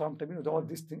follow the Tom, all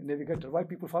these things, navigator. Why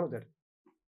people follow that?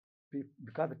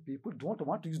 Because the people don't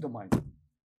want to use the mind.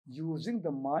 Using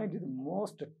the mind is the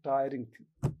most tiring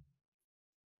thing.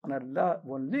 And Allah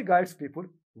only guides people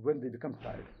when they become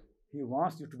tired. He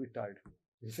wants you to be tired.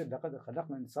 He said, لَقَدْ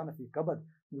خَلَقْنَا الْإِنسَانَ فِي كَبَدٍ.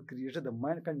 We created the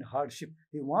mankind in hardship.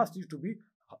 He wants you to be,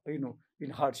 in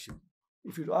hardship.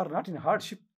 If you are not in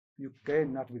hardship, you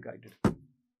cannot be guided.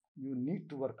 You need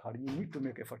to work hard. You need to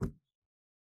make effort.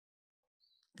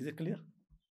 Is it clear?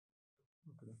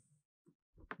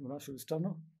 Okay. Should we start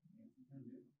now?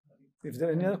 If there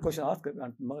are any other question, ask. And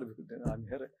then I'm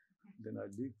here. Then I'll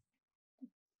leave.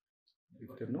 If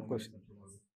there are no question.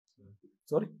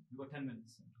 Sorry? You got 10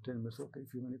 minutes. 10 minutes. Okay.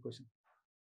 If you have any question.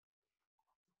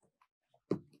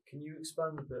 Can you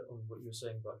expand a bit on what you were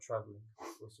saying about traveling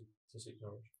to seek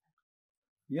knowledge?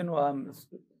 You know,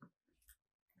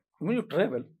 when you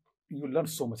travel, you learn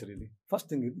so much really. First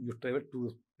thing is you travel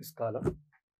to a scholar,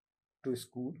 to a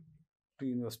school, to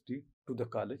university, to the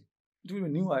college. It will be a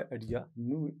new idea,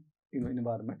 new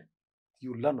environment.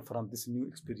 You learn from this new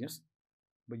experience,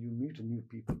 but you meet new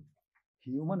people.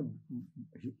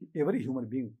 Every human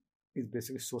being is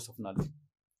basically a source of knowledge.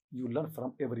 You learn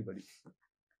from everybody.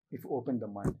 If you open the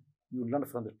mind, you learn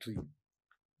from the tree,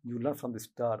 you learn from the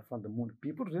star, from the moon.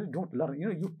 People really don't learn.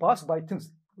 You pass by things,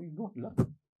 you don't learn.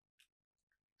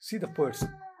 See the poets,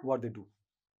 what they do.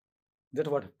 That's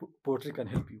what poetry can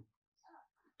help you.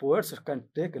 Poets can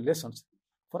take lessons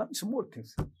from small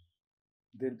things.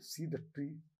 They'll see the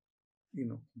tree,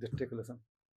 they take a lesson.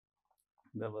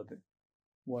 There was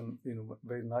one,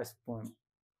 very nice poem,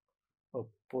 a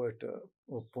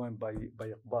poem by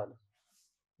Iqbal,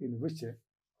 in which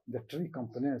the tree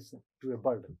complains to a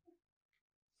bird.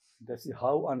 That's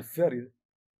how unfair is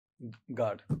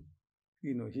God.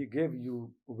 He gave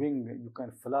you wing, you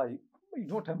can fly, but you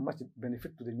don't have much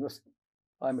benefit to the universe.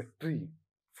 I'm a tree,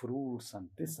 fruits and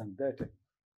this and that.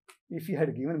 If he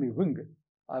had given me wing,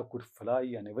 I could fly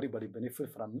and everybody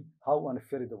benefit from me. How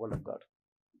unfair is the world of God?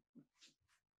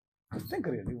 Think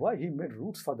really why he made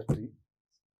roots for the tree.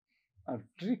 A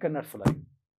tree cannot fly,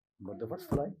 but the birds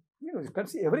fly. You can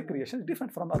see every creation is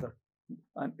different from other,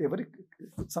 and every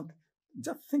something.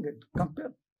 Just think it,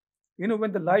 compare.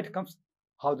 When the light comes,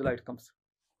 how the light comes.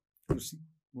 You see,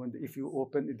 if you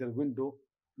open the window,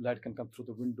 light can come through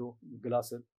the window.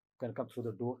 Glasses can come through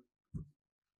the door.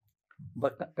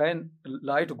 But can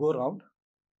light go around?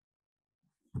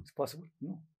 It's possible.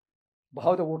 No. But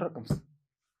how the water comes?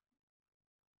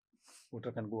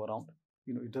 Water can go around.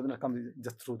 It doesn't come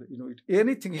just through the.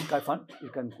 Anything he can find,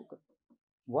 it can go.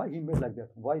 Why he made like that?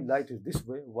 Why light is this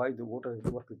way? Why the water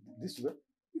works this way?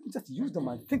 You just use the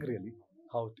mind. Think really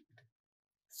how it.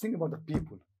 Think about the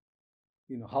people.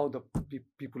 How the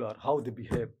people are, how they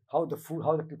behave, how the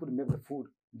people make the food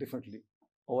differently.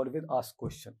 Always ask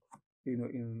question.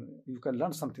 You can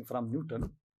learn something from Newton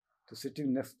to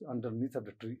sitting underneath of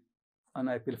the tree. An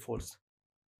apple falls.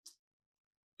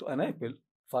 So an apple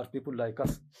for people like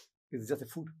us is just a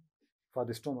food for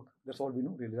the stomach. That's all we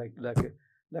know really.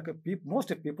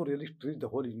 Most people really treat the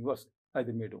whole universe as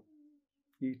a meadow,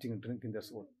 eating and drinking.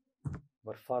 That's all.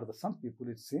 But for some people,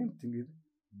 the same thing is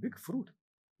big fruit.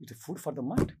 It's a food for the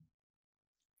mind.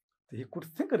 So he could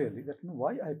think really that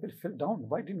why apple fell down,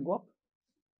 why didn't go up,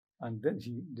 and then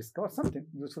he discovered something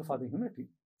useful for the humanity.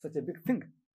 Such a big thing.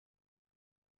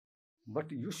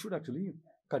 But you should actually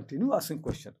continue asking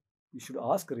questions. You should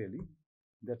ask really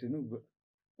that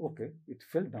okay, it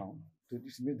fell down. So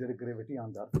this means there is gravity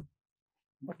on the earth.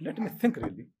 But let me think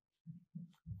really.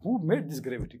 Who made this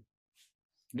gravity?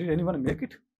 Did anyone make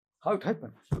it? How it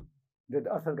happened? That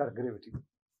the earth has got gravity.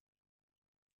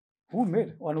 Who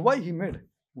made? And why he made?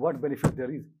 What benefit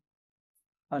there is?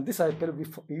 And this apple we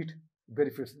eat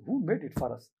benefits. Who made it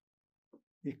for us?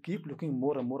 We keep looking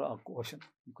more and more at question.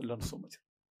 You can learn so much.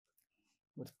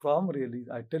 But the problem really,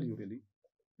 I tell you really,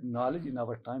 knowledge in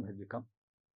our time has become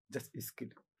just a skill.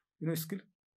 Skill?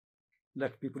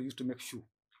 Like people used to make shoe,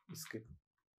 skill.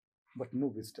 But no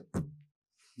wisdom.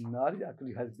 Knowledge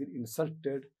actually has been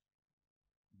insulted,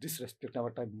 disrespect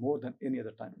our time more than any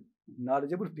other time.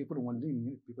 Knowledgeable people only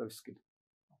mean people with skill.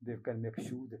 They can make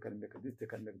shoe, they can make this, they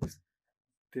can make this.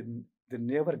 They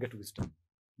never get wisdom.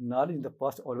 Knowledge in the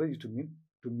past always used to mean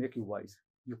to make you wise.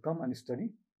 You come and study,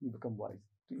 you become wise.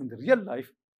 In the real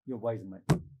life, you're wise man.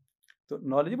 So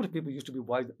knowledgeable people used to be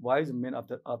wise men of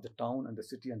the town and the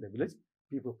city and the village.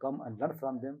 People come and learn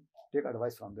from them, take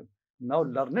advice from them. Now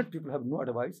learned people have no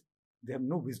advice, they have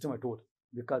no wisdom at all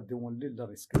because they only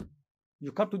learn skill.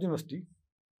 You come to the university,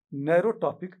 narrow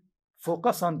topic,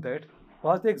 focus on that,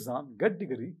 pass the exam, get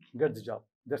degree, get the job.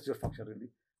 That's your function really.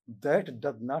 That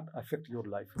does not affect your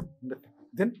life.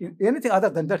 Then in anything other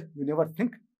than that, you never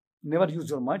think, never use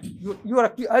your mind. You are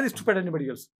actually as stupid as anybody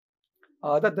else.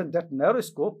 Other than that narrow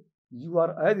scope, you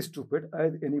are as stupid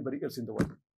as anybody else in the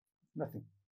world. Nothing.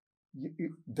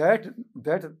 That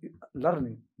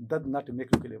learning does not make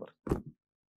you clever.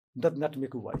 Does not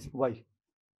make you wise. Why?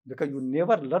 Because you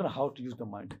never learn how to use the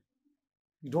mind.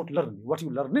 You don't learn. What you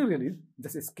learning really is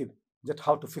just a skill. Just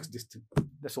how to fix this thing.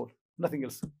 That's all. Nothing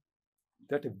else.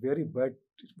 That's a very bad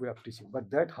way of teaching. But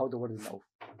that's how the world is now.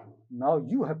 Now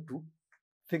you have to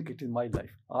think it in my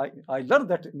life. I learned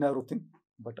that narrow thing,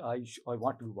 but I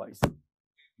want to be wise.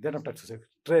 Then I'm trying to say,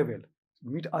 travel,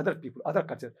 meet other people, other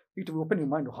cultures. It will open your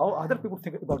mind how other people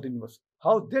think about the universe,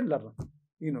 how they learn.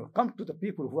 Come to the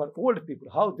people who are old people,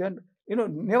 how then,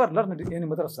 never learned in any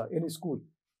madrasa, any school.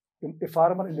 a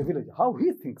farmer in the village, how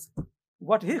he thinks,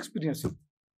 what he experiences,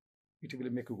 it will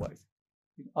make you wise.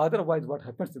 Otherwise, what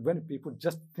happens when people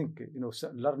just think,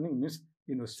 learning means,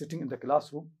 sitting in the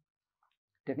classroom,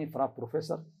 taking from a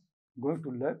professor, going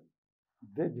to lab,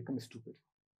 they become stupid.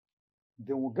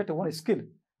 They won't get one skill,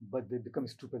 but they become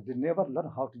stupid. They never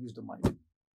learn how to use the mind.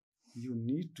 You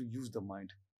need to use the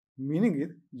mind. Meaning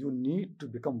is, you need to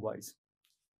become wise.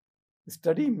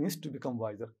 Study means to become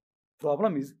wiser.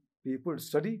 Problem is, people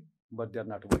study, but they are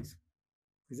not wise.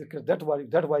 Is it clear? That's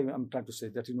why I'm trying to say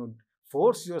that,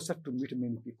 force yourself to meet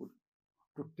many people,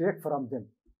 to take from them.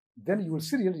 Then you will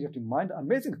see really your mind,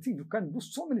 amazing thing. You can do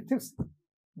so many things,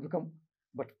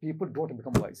 but people don't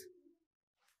become wise.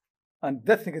 And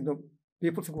that thing is,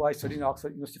 people think, why study in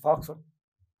Oxford, University of Oxford?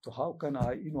 So how can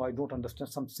I don't understand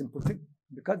some simple thing?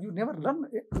 Because you never learn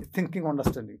thinking,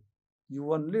 understanding.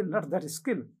 You only learn that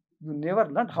skill. You never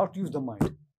learn how to use the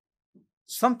mind.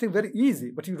 Something very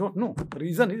easy, but you don't know. The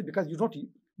reason is because you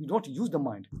don't use the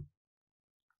mind.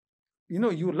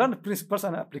 You learn principles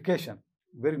and application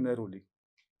very narrowly.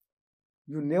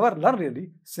 You never learn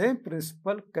really. Same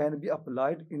principle can be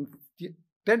applied in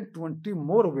 10, 20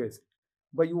 more ways,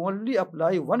 but you only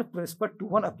apply one principle to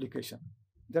one application.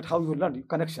 That's how you learn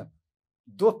connection.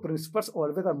 Those principles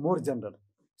always are more general.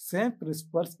 Same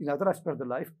principles in other aspects of the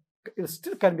life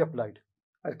still can be applied.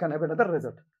 I can have another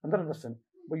result, another lesson,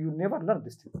 but you never learn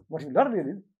this thing. What you learn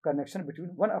really is connection between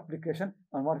one application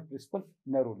and one principle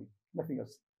narrowly, nothing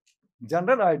else.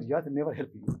 General ideas never help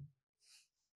you.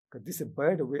 Because this is a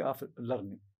bad way of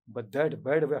learning. But that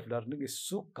bad way of learning is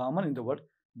so common in the world,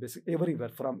 basically everywhere,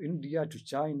 from India to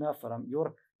China, from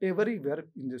Europe, everywhere,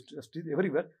 in the street,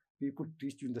 everywhere, people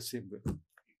teach you in the same way.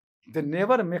 They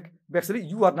never basically,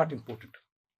 you are not important.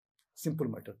 Simple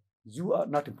matter. You are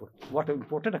not important. What is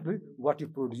important actually, what you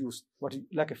produce,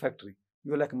 like a factory.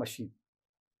 You are like a machine.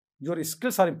 Your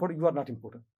skills are important, you are not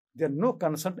important. There are no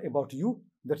concern about you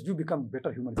that you become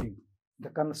better human being. The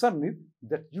concern is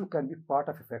that you can be part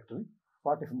of a factory,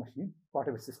 part of a machine, part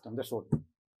of a system. That's all.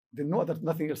 They know that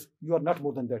nothing else. You are not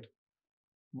more than that.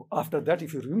 After that,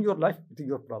 if you ruin your life, it is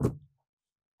your problem.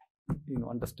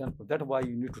 Understand? That's why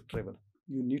you need to travel.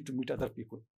 You need to meet other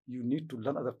people. You need to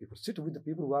learn other people. Sit with the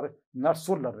people who are not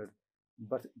so learned,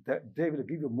 but they will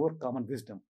give you more common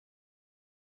wisdom.